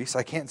be Greece.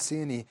 I can't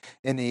see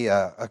any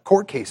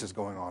court cases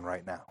going on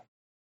right now.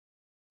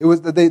 It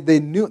was that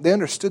they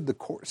understood the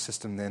court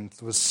system then.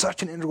 It was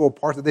such an integral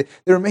part that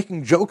they were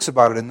making jokes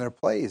about it in their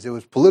plays. It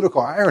was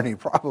political irony,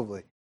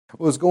 probably,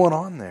 what was going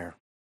on there.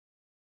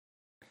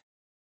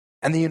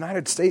 And the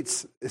United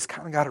States has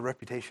kind of got a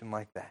reputation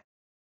like that.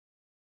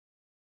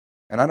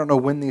 And I don't know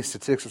when these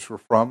statistics were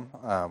from,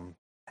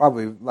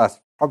 probably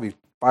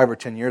 5 or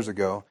 10 years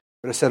ago,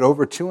 but it said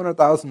over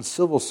 200,000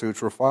 civil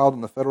suits were filed in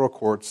the federal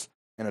courts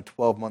in a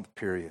 12-month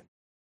period.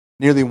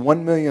 Nearly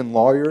 1 million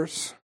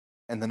lawyers,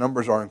 and the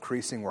numbers are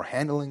increasing, were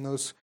handling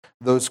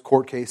those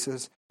court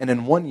cases. And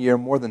in 1 year,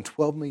 more than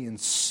 12 million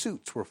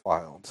suits were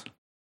filed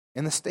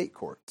in the state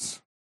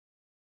courts.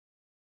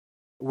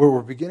 Where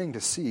we're beginning to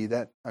see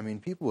that,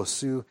 people will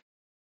sue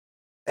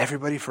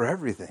everybody for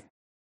everything.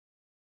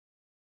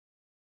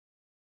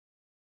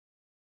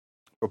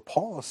 But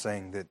Paul is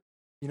saying that,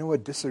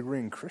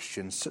 disagreeing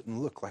Christians shouldn't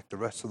look like the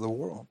rest of the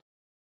world.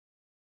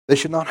 They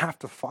should not have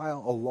to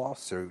file a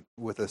lawsuit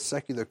with a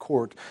secular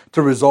court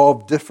to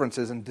resolve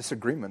differences and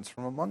disagreements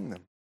from among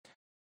them.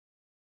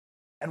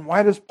 And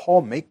why does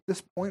Paul make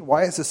this point?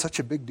 Why is this such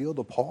a big deal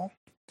to Paul?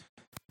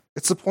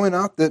 It's to point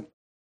out that,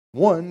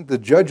 one, the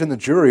judge and the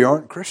jury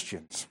aren't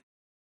Christians,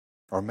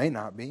 or may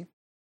not be.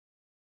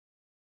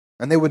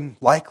 And they would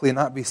likely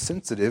not be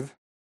sensitive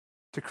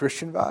to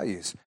Christian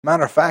values.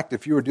 Matter of fact,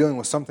 if you were dealing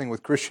with something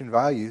with Christian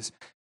values,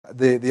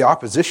 the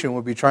opposition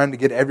would be trying to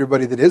get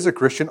everybody that is a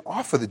Christian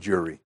off of the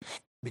jury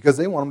because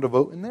they want them to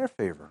vote in their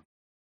favor.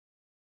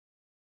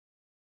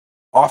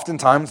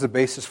 Oftentimes, the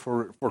basis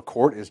for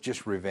court is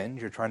just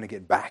revenge. You're trying to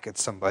get back at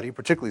somebody,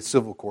 particularly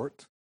civil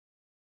court.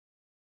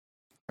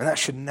 And that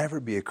should never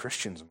be a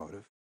Christian's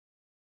motive.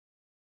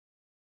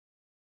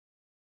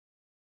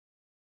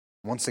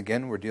 Once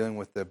again, we're dealing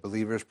with the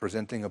believers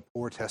presenting a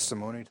poor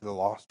testimony to the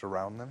lost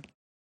around them.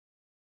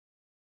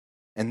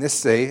 In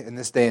this day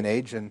and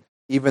age, and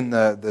even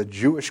the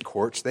Jewish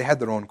courts, they had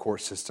their own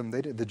court system.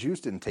 The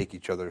Jews didn't take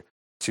each other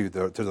to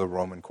the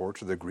Roman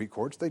courts or the Greek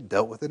courts. They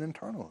dealt with it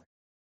internally.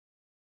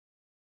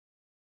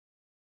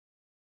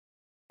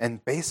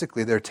 And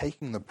basically, they're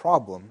taking the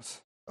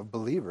problems of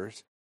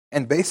believers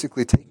and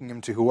basically taking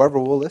them to whoever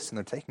will listen.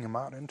 They're taking them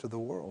out into the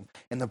world.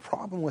 And the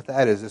problem with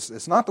that is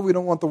it's not that we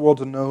don't want the world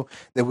to know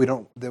that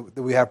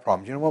we have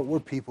problems. You know what? We're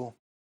people.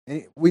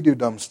 We do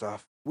dumb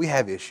stuff. We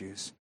have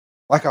issues.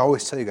 Like I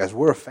always tell you guys,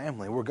 we're a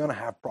family. We're going to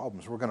have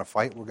problems. We're going to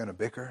fight. We're going to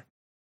bicker.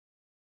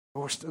 But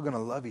we're still going to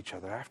love each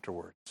other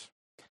afterwards.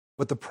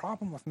 But the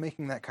problem with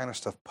making that kind of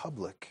stuff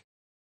public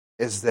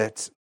is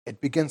that they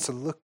begin to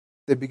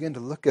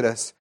look at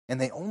us,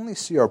 and they only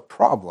see our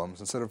problems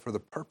instead of for the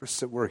purpose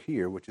that we're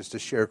here, which is to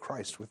share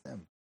Christ with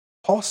them.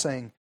 Paul's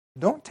saying,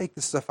 don't take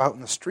this stuff out in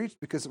the streets,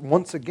 because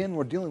once again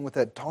we're dealing with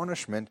that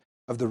tarnishment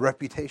of the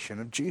reputation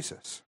of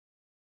Jesus.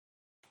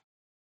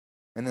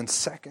 And then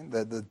second,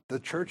 the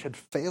church had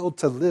failed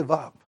to live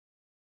up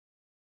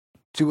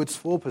to its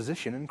full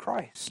position in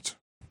Christ.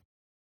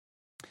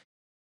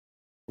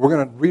 We're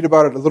going to read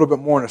about it a little bit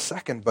more in a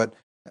second, but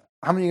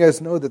how many of you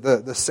guys know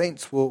that the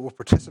saints will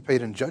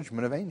participate in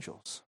judgment of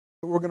angels?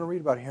 But we're going to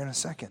read about it here in a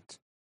second.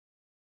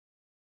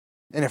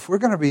 And if we're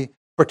going to be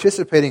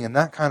participating in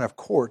that kind of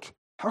court,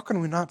 how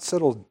can we not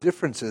settle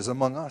differences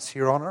among us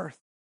here on earth?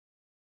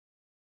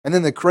 And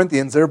then the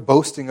Corinthians, they're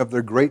boasting of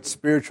their great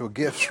spiritual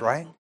gifts,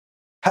 right?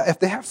 If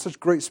they have such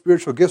great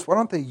spiritual gifts, why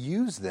don't they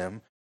use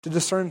them to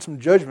discern some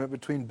judgment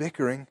between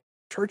bickering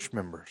church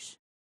members?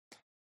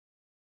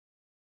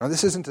 Now,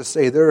 this isn't to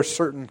say there are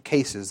certain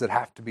cases that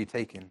have to be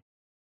taken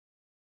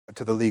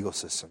to the legal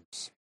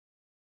systems.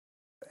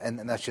 And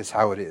that's just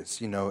how it is.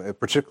 You know,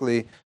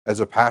 particularly as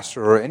a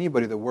pastor or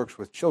anybody that works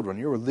with children,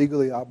 you're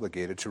legally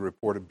obligated to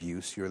report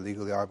abuse. You're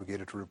legally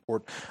obligated to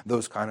report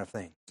those kind of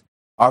things.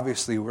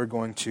 Obviously, we're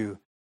going to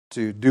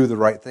do the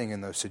right thing in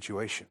those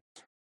situations.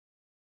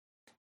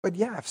 But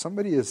yeah, if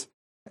somebody has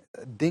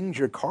dinged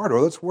your car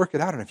door, let's work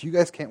it out. And if you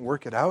guys can't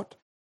work it out,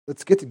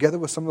 let's get together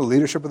with some of the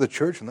leadership of the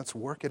church and let's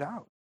work it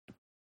out.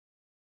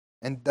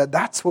 And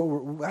that's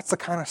the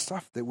kind of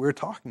stuff that we're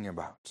talking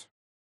about.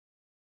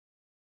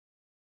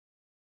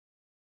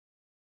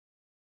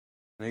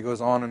 And he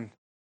goes on in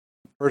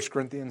 1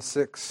 Corinthians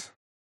 6,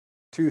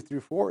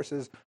 2-4, it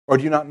says, or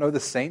do you not know the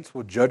saints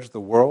will judge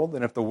the world?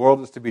 And if the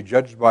world is to be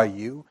judged by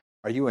you,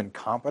 are you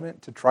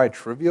incompetent to try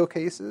trivial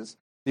cases?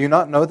 Do you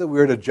not know that we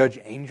are to judge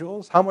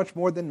angels? How much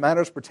more than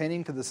matters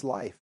pertaining to this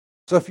life?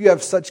 So if you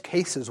have such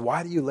cases,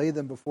 why do you lay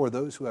them before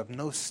those who have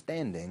no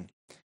standing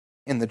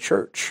in the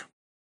church?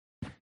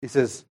 He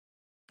says,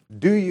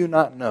 do you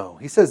not know?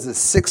 He says this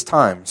 6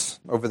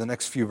 times over the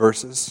next few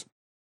verses.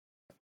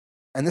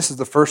 And this is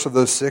the first of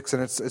those 6,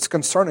 and it's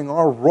concerning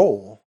our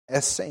role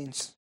as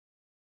saints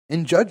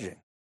in judging.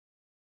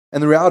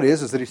 And the reality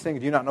is that he's saying,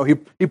 do you not know?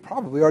 He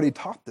probably already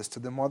taught this to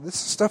them. All this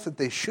is stuff that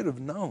they should have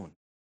known.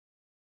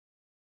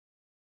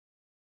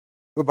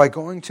 But by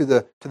going to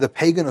the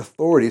pagan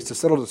authorities to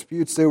settle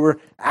disputes, they were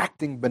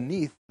acting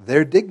beneath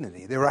their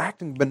dignity. They were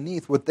acting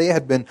beneath what they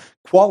had been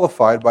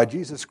qualified by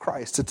Jesus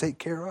Christ to take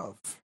care of.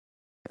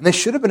 And they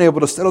should have been able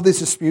to settle these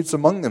disputes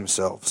among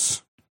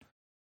themselves.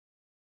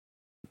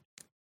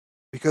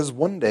 Because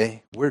one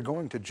day, we're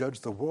going to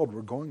judge the world.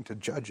 We're going to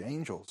judge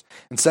angels.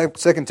 In 2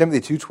 Timothy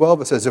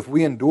 2:12, it says, if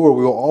we endure,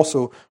 we will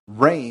also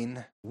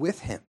reign with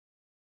him.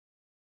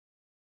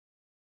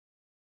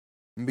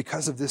 And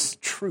because of this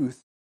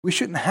truth, we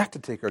shouldn't have to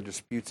take our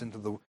disputes into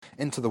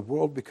the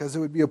world, because it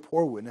would be a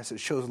poor witness. It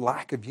shows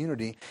lack of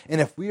unity. And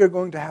if we are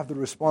going to have the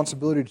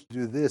responsibility to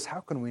do this,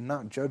 how can we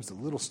not judge the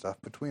little stuff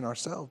between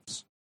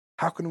ourselves?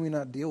 How can we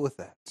not deal with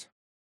that?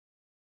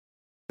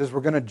 Because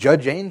we're going to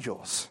judge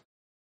angels.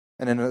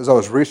 And then as I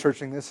was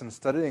researching this and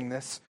studying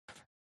this,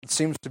 it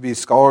seems to be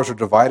scholars are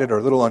divided or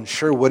a little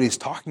unsure what he's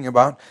talking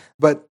about.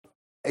 But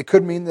it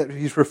could mean that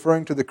he's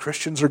referring to the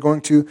Christians are going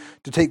to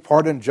take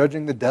part in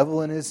judging the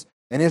devil and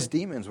his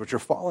demons, which are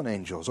fallen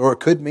angels. Or it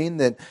could mean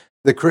that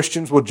the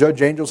Christians will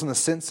judge angels in the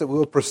sense that we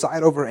will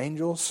preside over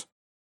angels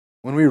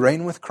when we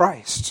reign with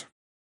Christ.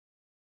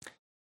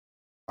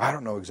 I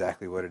don't know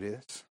exactly what it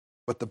is.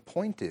 But the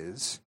point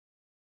is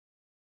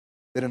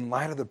that in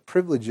light of the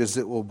privileges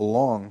that will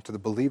belong to the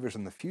believers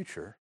in the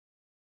future,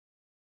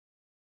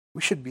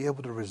 we should be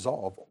able to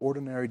resolve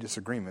ordinary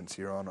disagreements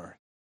here on earth.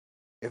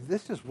 If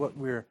this is what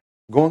we're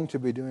going to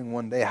be doing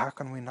one day, how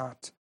can we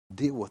not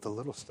deal with the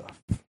little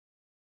stuff?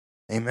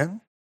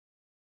 Amen?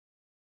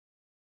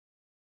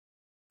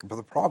 But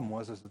the problem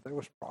is that there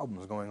was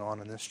problems going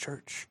on in this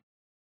church.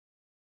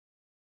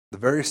 The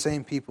very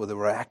same people that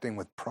were acting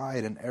with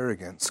pride and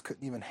arrogance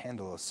couldn't even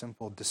handle a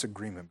simple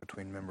disagreement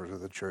between members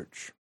of the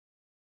church.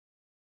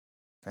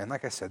 And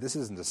like I said, this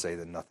isn't to say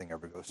that nothing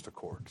ever goes to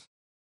court.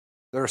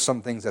 There are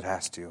some things that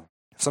has to.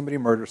 If somebody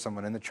murders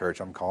someone in the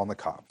church, I'm calling the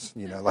cops.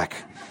 You know, like,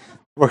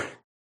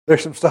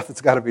 there's some stuff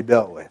that's got to be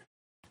dealt with.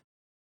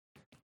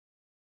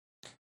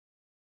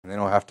 And they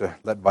don't have to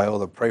let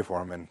Viola pray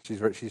for him. And she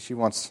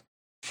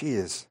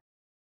is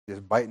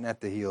just biting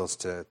at the heels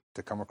to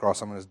come across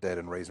someone who's dead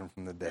and raise him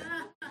from the dead.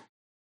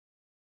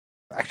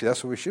 Actually,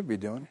 that's what we should be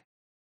doing.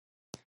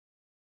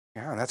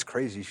 Yeah, that's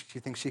crazy. She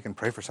thinks she can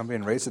pray for somebody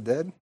and raise the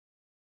dead?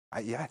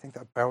 I think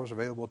that power is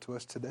available to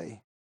us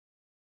today.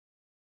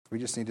 We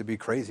just need to be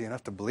crazy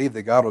enough to believe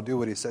that God will do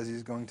what he says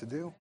he's going to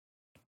do.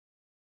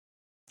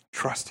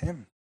 Trust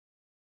him.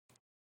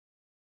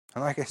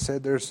 And like I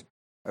said, there's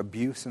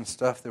abuse and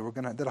stuff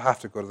that'll have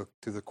to go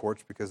to the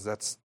courts, because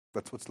that's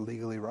what's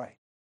legally right.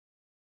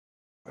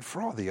 But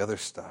for all the other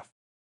stuff,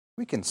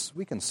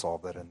 We can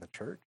solve that in the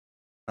church.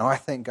 Now, I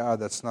thank God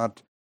that's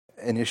not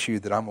an issue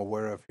that I'm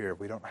aware of here.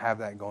 We don't have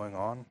that going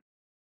on.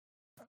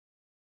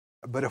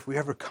 But if we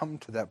ever come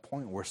to that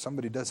point where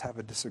somebody does have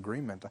a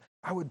disagreement,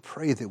 I would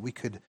pray that we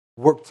could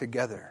work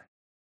together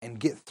and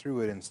get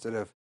through it instead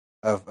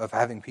of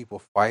having people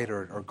fight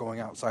or going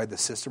outside the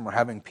system or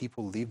having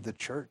people leave the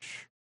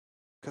church.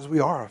 Because we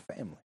are a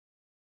family.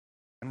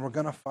 And we're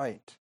going to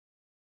fight.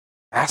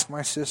 Ask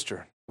my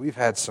sister. We've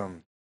had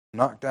some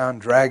knockdown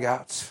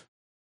drag-outs,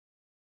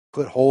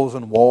 put holes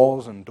in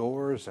walls and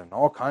doors and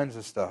all kinds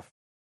of stuff.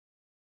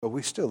 But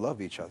we still love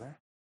each other.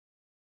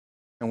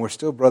 And we're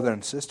still brother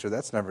and sister.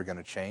 That's never going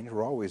to change.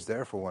 We're always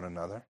there for one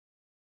another.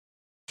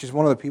 She's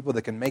one of the people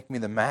that can make me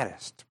the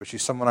maddest, but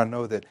she's someone I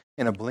know that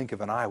in a blink of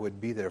an eye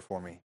would be there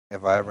for me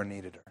if I ever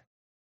needed her.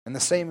 And the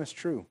same is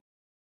true.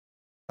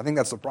 I think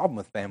that's the problem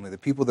with family. The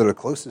people that are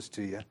closest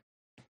to you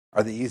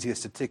are the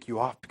easiest to tick you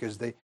off because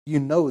you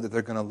know that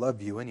they're going to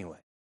love you anyway,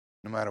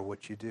 no matter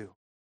what you do.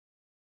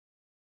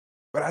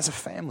 But as a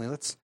family,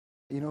 let's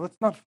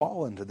not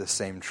fall into the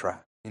same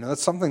trap.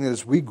 That's something that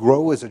as we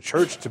grow as a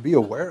church to be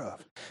aware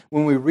of.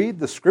 When we read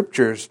the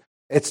scriptures,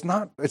 it's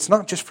not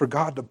just for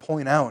God to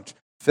point out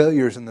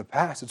failures in the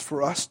past. It's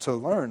for us to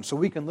learn. So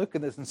we can look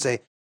at this and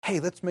say, hey,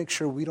 let's make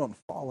sure we don't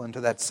fall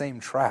into that same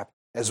trap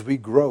as we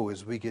grow,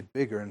 as we get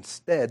bigger.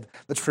 Instead,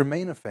 let's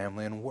remain a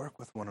family and work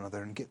with one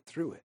another and get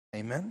through it.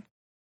 Amen?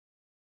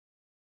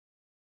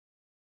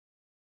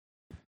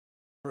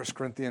 1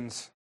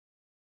 Corinthians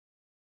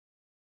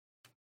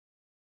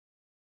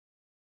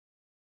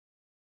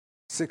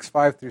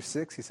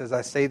 6:5-6, he says,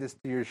 I say this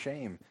to your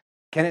shame.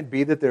 Can it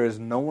be that there is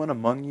no one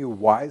among you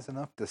wise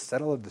enough to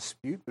settle a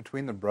dispute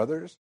between the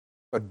brothers,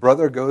 but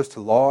brother goes to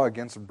law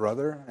against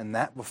brother, and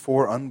that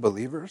before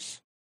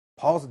unbelievers?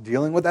 Paul's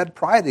dealing with that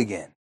pride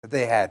again that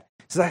they had.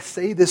 He says, I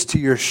say this to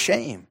your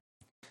shame.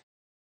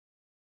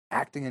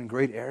 Acting in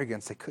great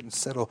arrogance, they couldn't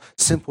settle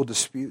simple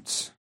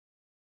disputes.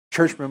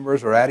 Church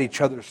members are at each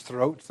other's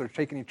throats. They're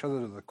taking each other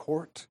to the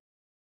court.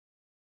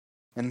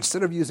 And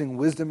instead of using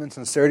wisdom and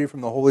sincerity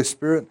from the Holy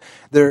Spirit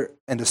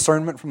and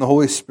discernment from the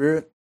Holy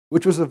Spirit,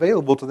 which was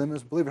available to them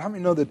as believers, how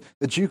many know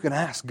that you can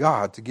ask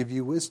God to give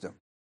you wisdom?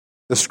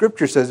 The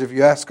Scripture says if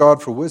you ask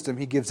God for wisdom,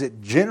 He gives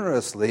it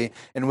generously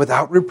and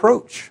without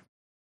reproach.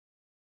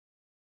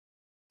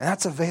 And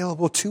that's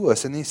available to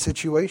us in these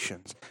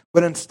situations.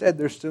 But instead,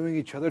 they're suing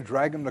each other,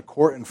 dragging them to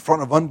court in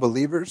front of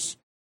unbelievers.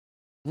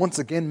 Once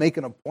again,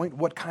 making a point,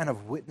 what kind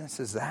of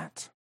witness is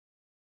that?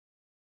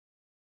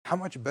 How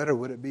much better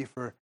would it be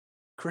for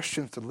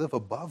Christians to live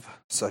above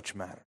such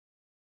matters?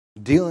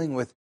 Dealing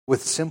with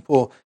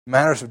simple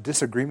matters of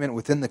disagreement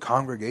within the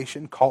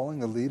congregation, calling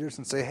the leaders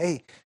and say,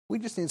 hey, we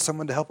just need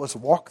someone to help us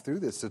walk through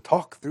this, to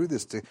talk through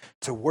this,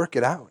 to work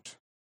it out.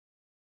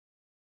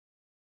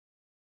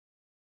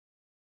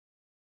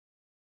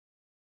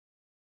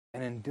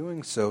 And in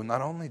doing so,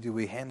 not only do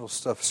we handle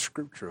stuff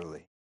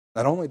scripturally,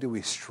 not only do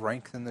we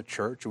strengthen the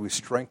church or we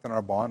strengthen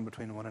our bond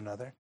between one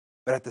another,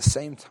 but at the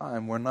same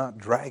time, we're not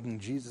dragging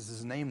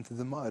Jesus' name through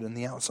the mud in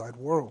the outside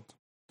world.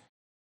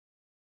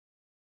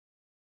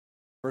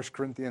 1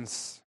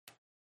 Corinthians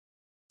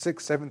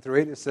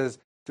 6:7-8, it says,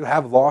 to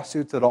have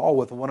lawsuits at all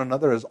with one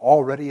another is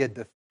already a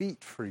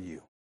defeat for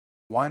you.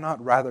 Why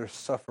not rather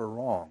suffer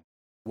wrong?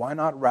 Why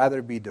not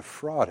rather be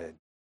defrauded?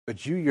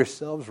 But you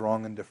yourselves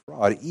wrong and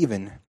defraud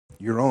even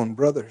your own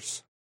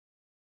brothers.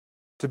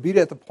 To be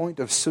at the point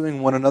of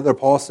suing one another,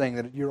 Paul's saying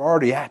that you're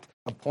already at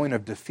a point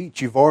of defeat.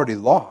 You've already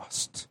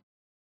lost.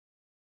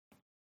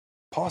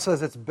 Paul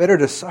says it's better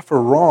to suffer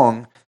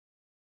wrong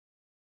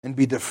and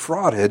be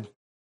defrauded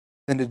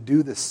than to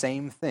do the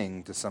same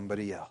thing to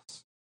somebody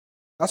else.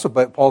 That's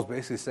what Paul's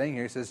basically saying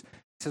here. He says,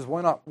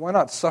 why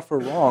not suffer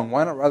wrong?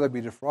 Why not rather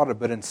be defrauded?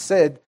 But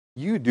instead,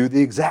 you do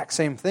the exact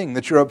same thing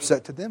that you're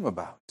upset to them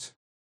about.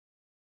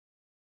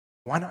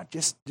 Why not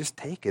just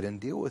take it and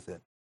deal with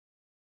it?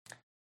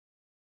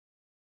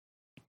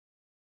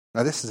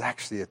 Now, this is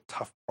actually a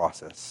tough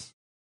process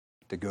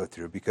to go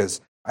through because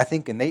I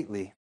think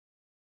innately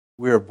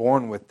we are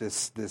born with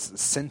this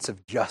sense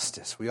of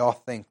justice. We all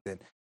think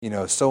that,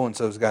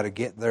 so-and-so's got to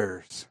get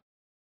theirs.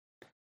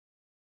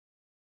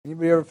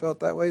 Anybody ever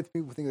felt that way?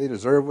 People think they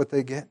deserve what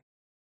they get?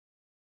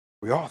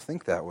 We all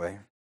think that way.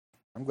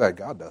 I'm glad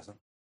God doesn't.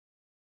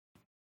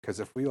 Because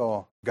if we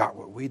all got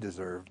what we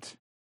deserved,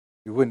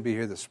 we wouldn't be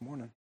here this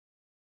morning.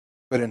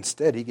 But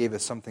instead, He gave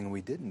us something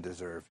we didn't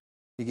deserve.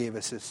 He gave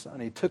us His Son.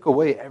 He took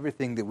away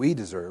everything that we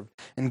deserved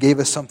and gave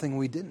us something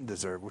we didn't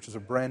deserve, which is a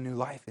brand new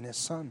life in His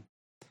Son.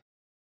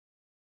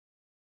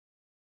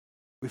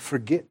 We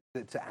forget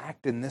that to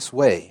act in this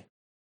way,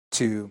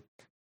 to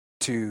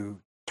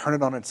turn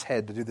it on its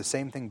head, to do the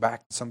same thing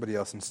back to somebody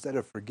else instead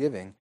of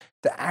forgiving,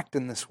 to act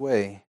in this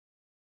way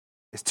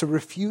is to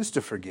refuse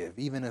to forgive,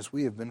 even as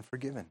we have been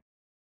forgiven.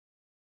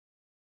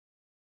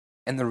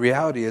 And the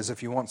reality is,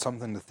 if you want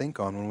something to think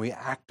on, when we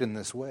act in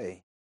this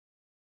way,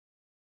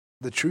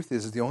 the truth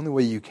is the only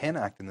way you can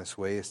act in this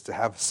way is to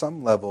have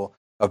some level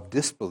of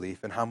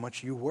disbelief in how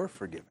much you were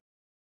forgiven.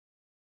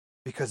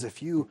 Because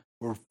if you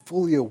were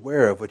fully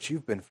aware of what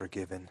you've been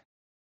forgiven,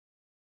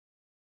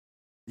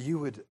 you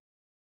would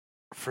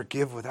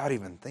forgive without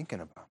even thinking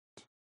about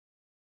it.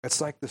 It's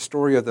like the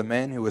story of the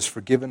man who was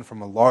forgiven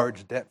from a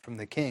large debt from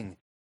the king.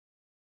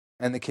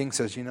 And the king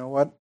says, you know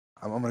what?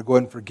 I'm going to go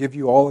ahead and forgive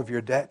you all of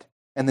your debt.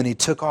 And then he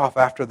took off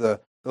after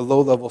the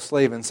low-level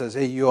slave and says,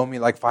 hey, you owe me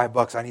like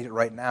 $5. I need it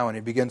right now. And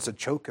he begins to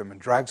choke him and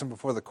drags him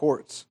before the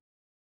courts.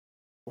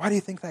 Why do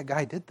you think that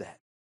guy did that?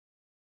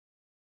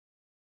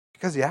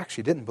 Because he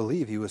actually didn't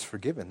believe he was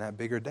forgiven that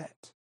bigger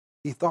debt.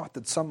 He thought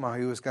that somehow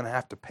he was going to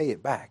have to pay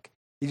it back.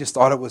 He just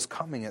thought it was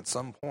coming at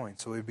some point.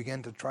 So he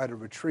began to try to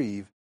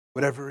retrieve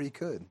whatever he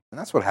could. And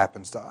that's what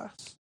happens to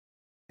us.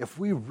 If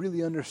we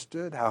really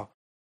understood how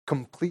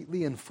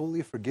completely and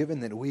fully forgiven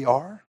that we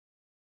are,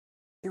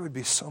 it would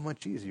be so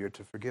much easier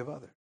to forgive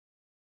others.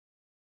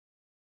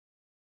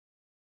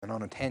 And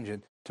on a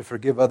tangent, to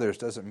forgive others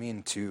doesn't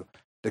mean to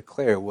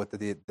declare what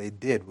they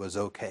did was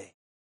okay.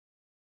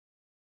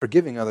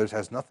 Forgiving others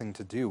has nothing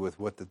to do with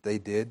what that they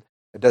did.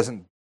 It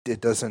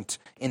doesn't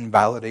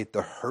invalidate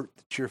the hurt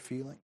that you're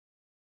feeling.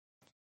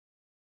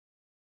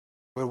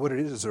 But what it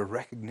is a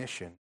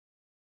recognition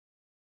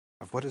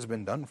of what has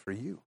been done for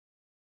you.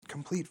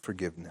 Complete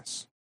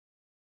forgiveness.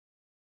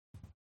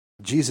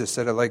 Jesus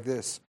said it like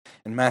this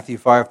in Matthew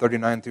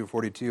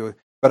 5:39-42.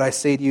 But I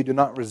say to you, do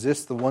not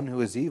resist the one who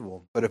is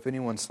evil. But if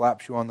anyone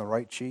slaps you on the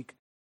right cheek,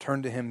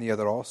 turn to him the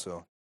other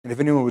also. And if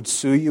anyone would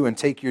sue you and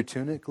take your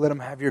tunic, let him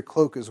have your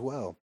cloak as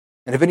well.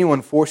 And if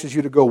anyone forces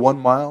you to go 1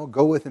 mile,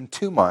 go with him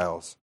 2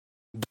 miles.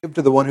 Give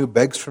to the one who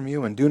begs from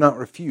you, and do not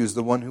refuse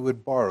the one who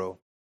would borrow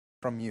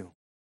from you.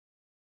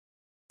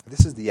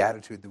 This is the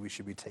attitude that we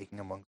should be taking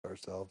amongst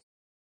ourselves,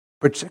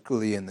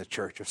 particularly in the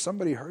church. If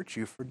somebody hurts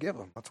you, forgive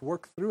them. Let's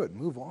work through it,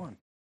 move on.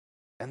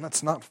 And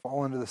let's not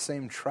fall into the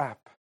same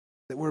trap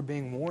that we're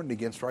being warned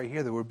against right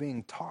here, that we're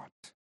being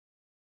taught.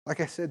 Like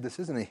I said, this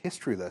isn't a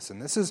history lesson.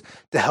 This is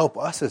to help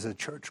us as a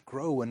church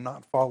grow and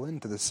not fall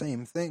into the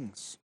same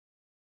things.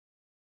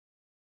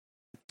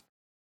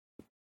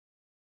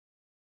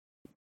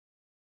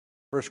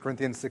 1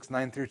 Corinthians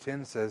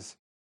 6:9-10 says,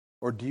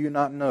 or do you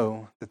not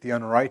know that the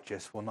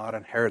unrighteous will not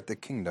inherit the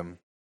kingdom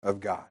of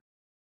God?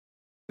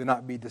 Do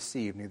not be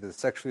deceived, neither the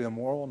sexually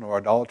immoral, nor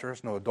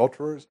idolaters, nor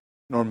adulterers,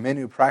 nor men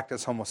who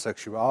practice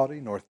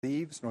homosexuality, nor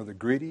thieves, nor the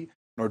greedy,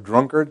 nor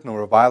drunkards,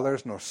 nor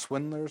revilers, nor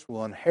swindlers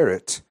will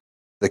inherit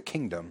the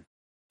kingdom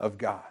of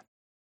God.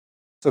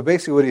 So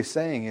basically what he's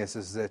saying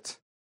is that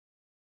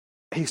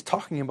he's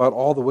talking about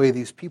all the way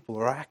these people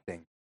are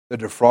acting. They're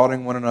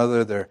defrauding one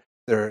another,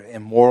 they're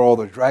immoral,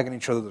 they're dragging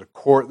each other to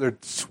court, they're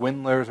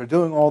swindlers, they're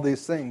doing all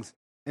these things.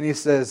 And he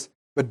says,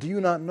 but do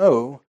you not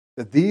know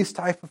that these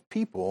type of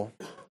people,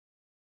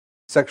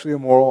 sexually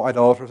immoral,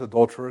 idolaters,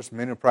 adulterers,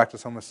 men who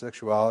practice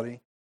homosexuality,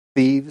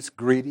 thieves,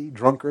 greedy,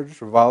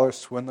 drunkards, revilers,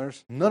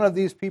 swindlers, none of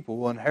these people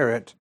will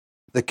inherit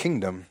the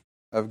kingdom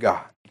of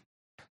God.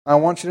 I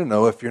want you to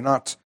know, if you're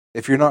not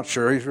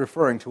sure, he's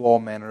referring to all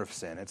manner of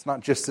sin. It's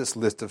not just this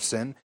list of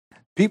sin.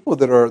 People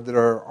that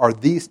are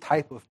these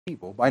type of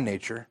people by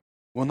nature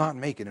will not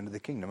make it into the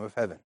kingdom of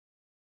heaven.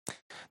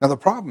 Now the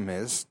problem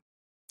is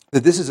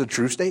that this is a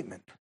true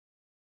statement,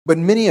 but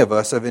many of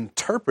us have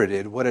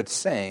interpreted what it's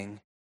saying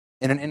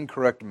in an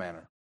incorrect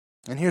manner.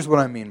 And here's what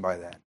I mean by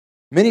that.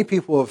 Many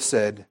people have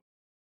said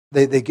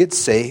they get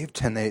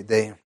saved and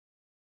they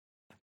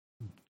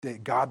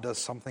God does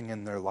something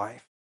in their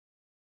life,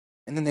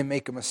 and then they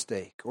make a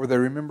mistake, or they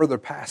remember their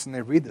past and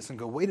they read this and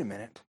go, wait a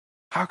minute,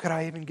 how could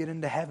I even get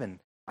into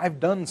heaven? I've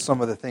done some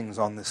of the things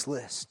on this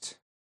list.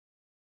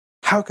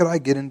 How could I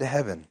get into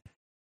heaven?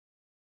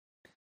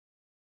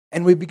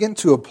 And we begin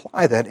to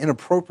apply that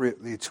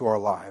inappropriately to our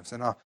lives.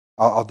 And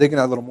I'll dig into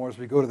that a little more as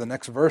we go to the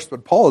next verse,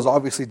 but Paul is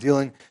obviously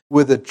dealing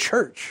with a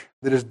church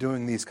that is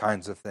doing these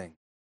kinds of things.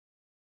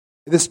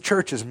 This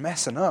church is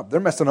messing up. They're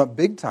messing up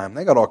big time.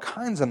 They got all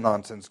kinds of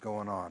nonsense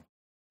going on.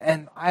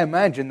 And I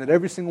imagine that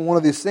every single one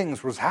of these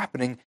things was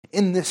happening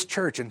in this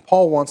church, and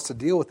Paul wants to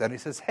deal with that. He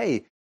says,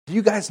 hey, do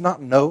you guys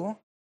not know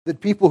that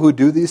people who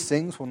do these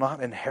things will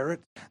not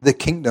inherit the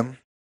kingdom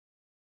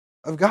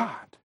of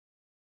God?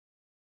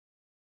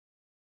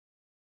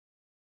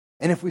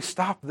 And if we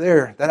stop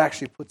there, that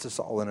actually puts us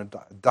all in a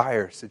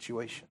dire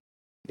situation.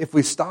 If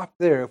we stop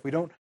there, if we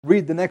don't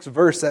read the next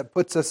verse, that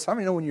puts us, I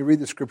mean, when you read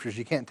the scriptures,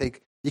 you can't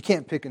pick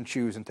and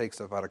choose and take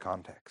stuff out of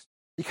context.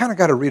 You kind of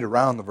got to read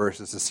around the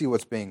verses to see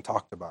what's being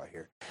talked about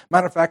here.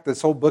 Matter of fact,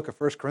 this whole book of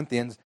 1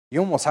 Corinthians, you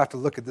almost have to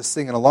look at this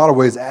thing in a lot of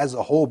ways as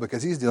a whole,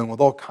 because he's dealing with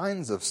all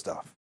kinds of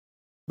stuff.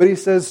 But he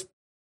says,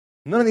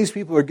 none of these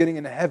people are getting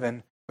into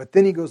heaven, but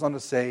then he goes on to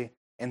say,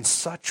 and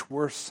such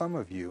were some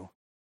of you,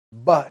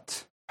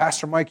 but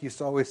Pastor Mike used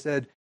to always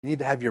said, you need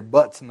to have your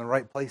butts in the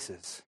right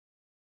places.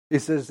 He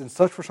says, and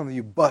such were some of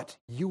you, but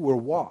you were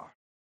washed,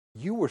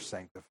 you were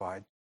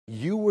sanctified,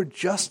 you were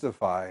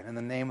justified in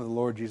the name of the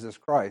Lord Jesus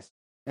Christ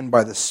and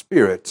by the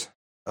Spirit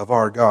of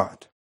our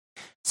God.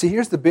 See,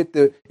 here's the bit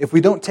that if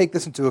we don't take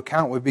this into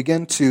account, we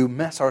begin to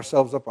mess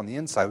ourselves up on the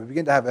inside. We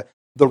begin to have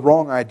the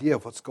wrong idea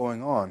of what's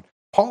going on.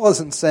 Paul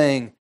isn't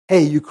saying,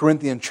 hey, you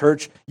Corinthian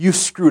church, you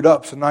screwed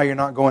up, so now you're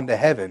not going to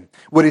heaven.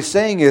 What he's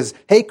saying is,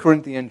 hey,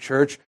 Corinthian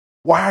church,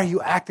 Why are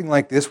you acting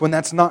like this when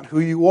that's not who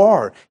you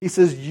are? He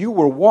says, you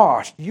were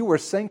washed, you were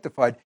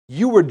sanctified,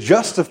 you were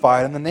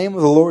justified in the name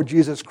of the Lord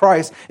Jesus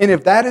Christ. And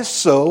if that is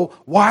so,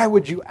 why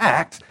would you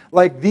act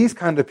like these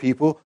kind of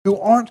people who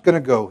aren't going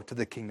to go to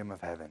the kingdom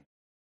of heaven?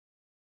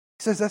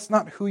 He says that's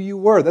not who you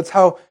were.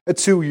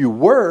 That's who you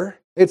were.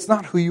 It's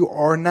not who you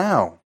are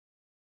now.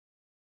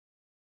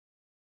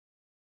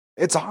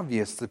 It's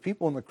obvious the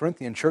people in the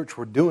Corinthian church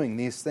were doing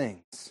these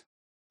things.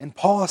 And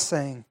Paul is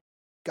saying,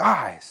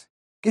 guys,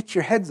 get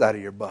your heads out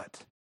of your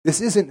butt.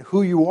 This isn't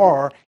who you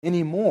are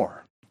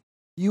anymore.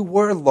 You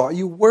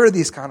were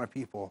these kind of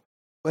people,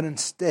 but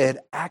instead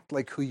act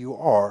like who you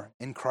are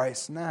in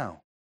Christ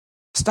now.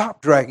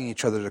 Stop dragging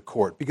each other to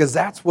court, because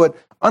that's what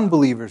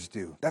unbelievers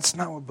do. That's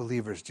not what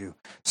believers do.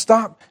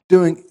 Stop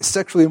doing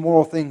sexually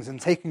immoral things and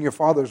taking your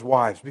father's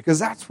wives, because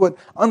that's what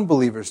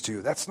unbelievers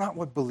do. That's not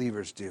what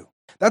believers do.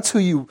 That's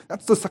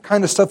the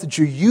kind of stuff that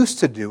you used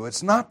to do.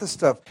 It's not the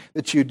stuff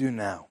that you do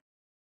now.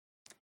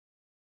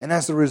 And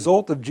as a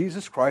result of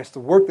Jesus Christ, the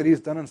work that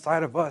He's done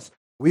inside of us,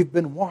 we've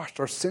been washed.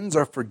 Our sins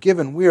are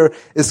forgiven. We are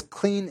as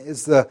clean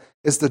as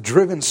the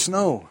driven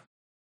snow.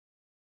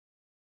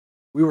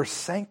 We were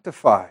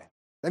sanctified.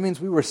 That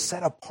means we were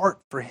set apart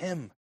for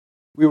Him.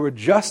 We were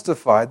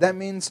justified. That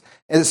means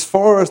as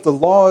far as the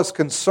law is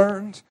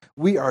concerned,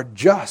 we are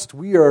just.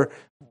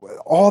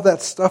 All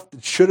that stuff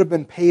that should have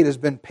been paid has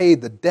been paid.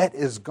 The debt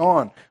is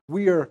gone.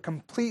 We are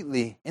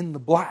completely in the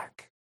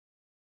black.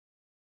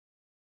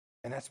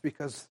 And that's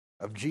because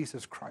of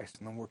Jesus Christ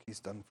and the work He's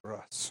done for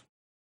us.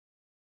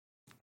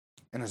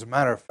 And as a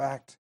matter of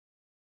fact,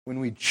 when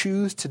we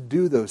choose to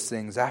do those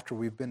things after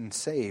we've been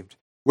saved,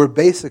 we're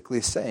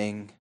basically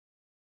saying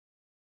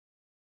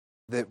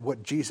that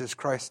what Jesus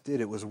Christ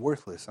did, it was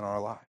worthless in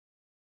our life.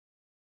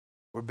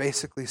 We're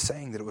basically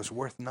saying that it was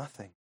worth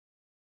nothing.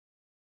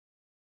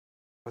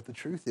 But the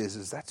truth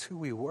is that's who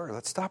we were.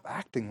 Let's stop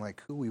acting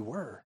like who we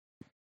were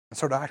and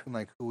start acting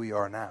like who we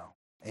are now.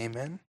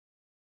 Amen?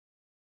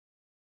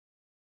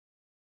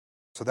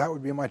 So that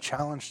would be my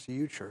challenge to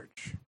you,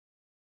 church.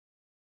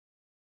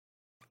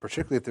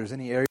 Particularly if there's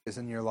any areas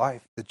in your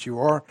life that you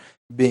are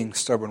being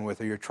stubborn with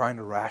or you're trying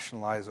to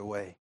rationalize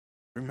away.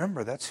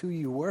 Remember, that's who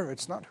you were.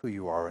 It's not who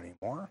you are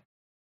anymore.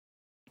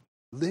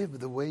 Live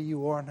the way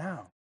you are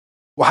now.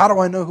 Well, how do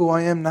I know who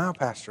I am now,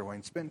 Pastor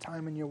Wayne? Spend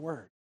time in your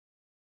Word.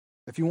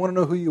 If you want to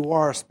know who you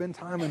are, spend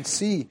time and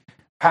see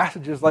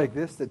passages like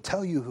this that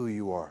tell you who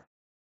you are.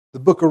 The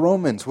book of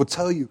Romans will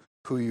tell you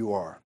who you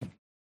are.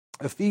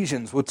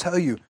 Ephesians will tell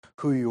you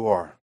who you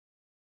are.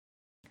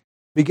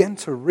 Begin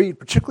to read,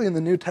 particularly in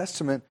the New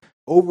Testament,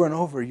 over and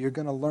over. You're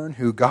going to learn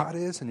who God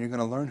is, and you're going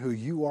to learn who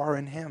you are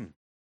in Him.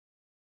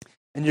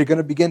 And you're going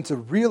to begin to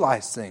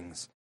realize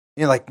things.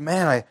 You're like,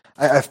 man,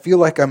 I feel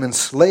like I'm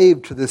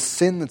enslaved to this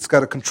sin that's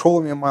got a control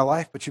of me in my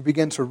life. But you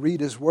begin to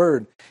read His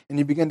Word, and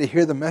you begin to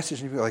hear the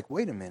message, and you're like,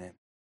 wait a minute,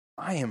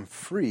 I am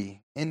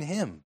free in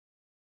Him.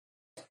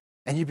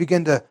 And you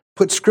begin to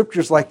put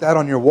scriptures like that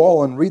on your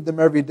wall and read them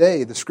every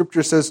day. The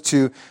scripture says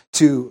to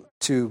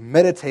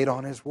meditate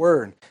on His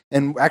Word.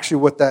 And actually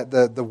what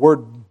the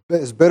word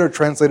is better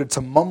translated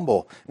to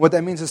mumble. What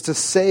that means is to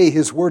say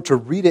His Word, to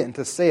read it and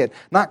to say it.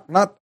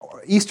 Not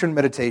Eastern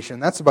meditation.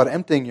 That's about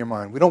emptying your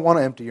mind. We don't want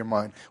to empty your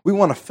mind. We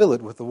want to fill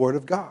it with the Word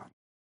of God.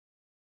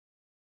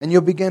 And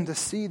you'll begin to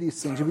see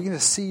these things. You'll begin to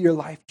see your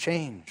life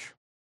change.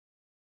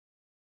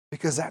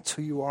 Because that's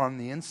who you are on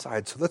the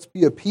inside. So let's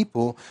be a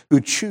people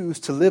who choose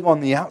to live on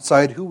the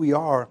outside who we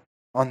are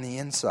on the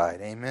inside.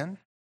 Amen?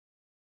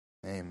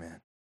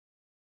 Amen.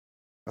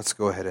 Let's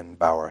go ahead and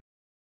bow our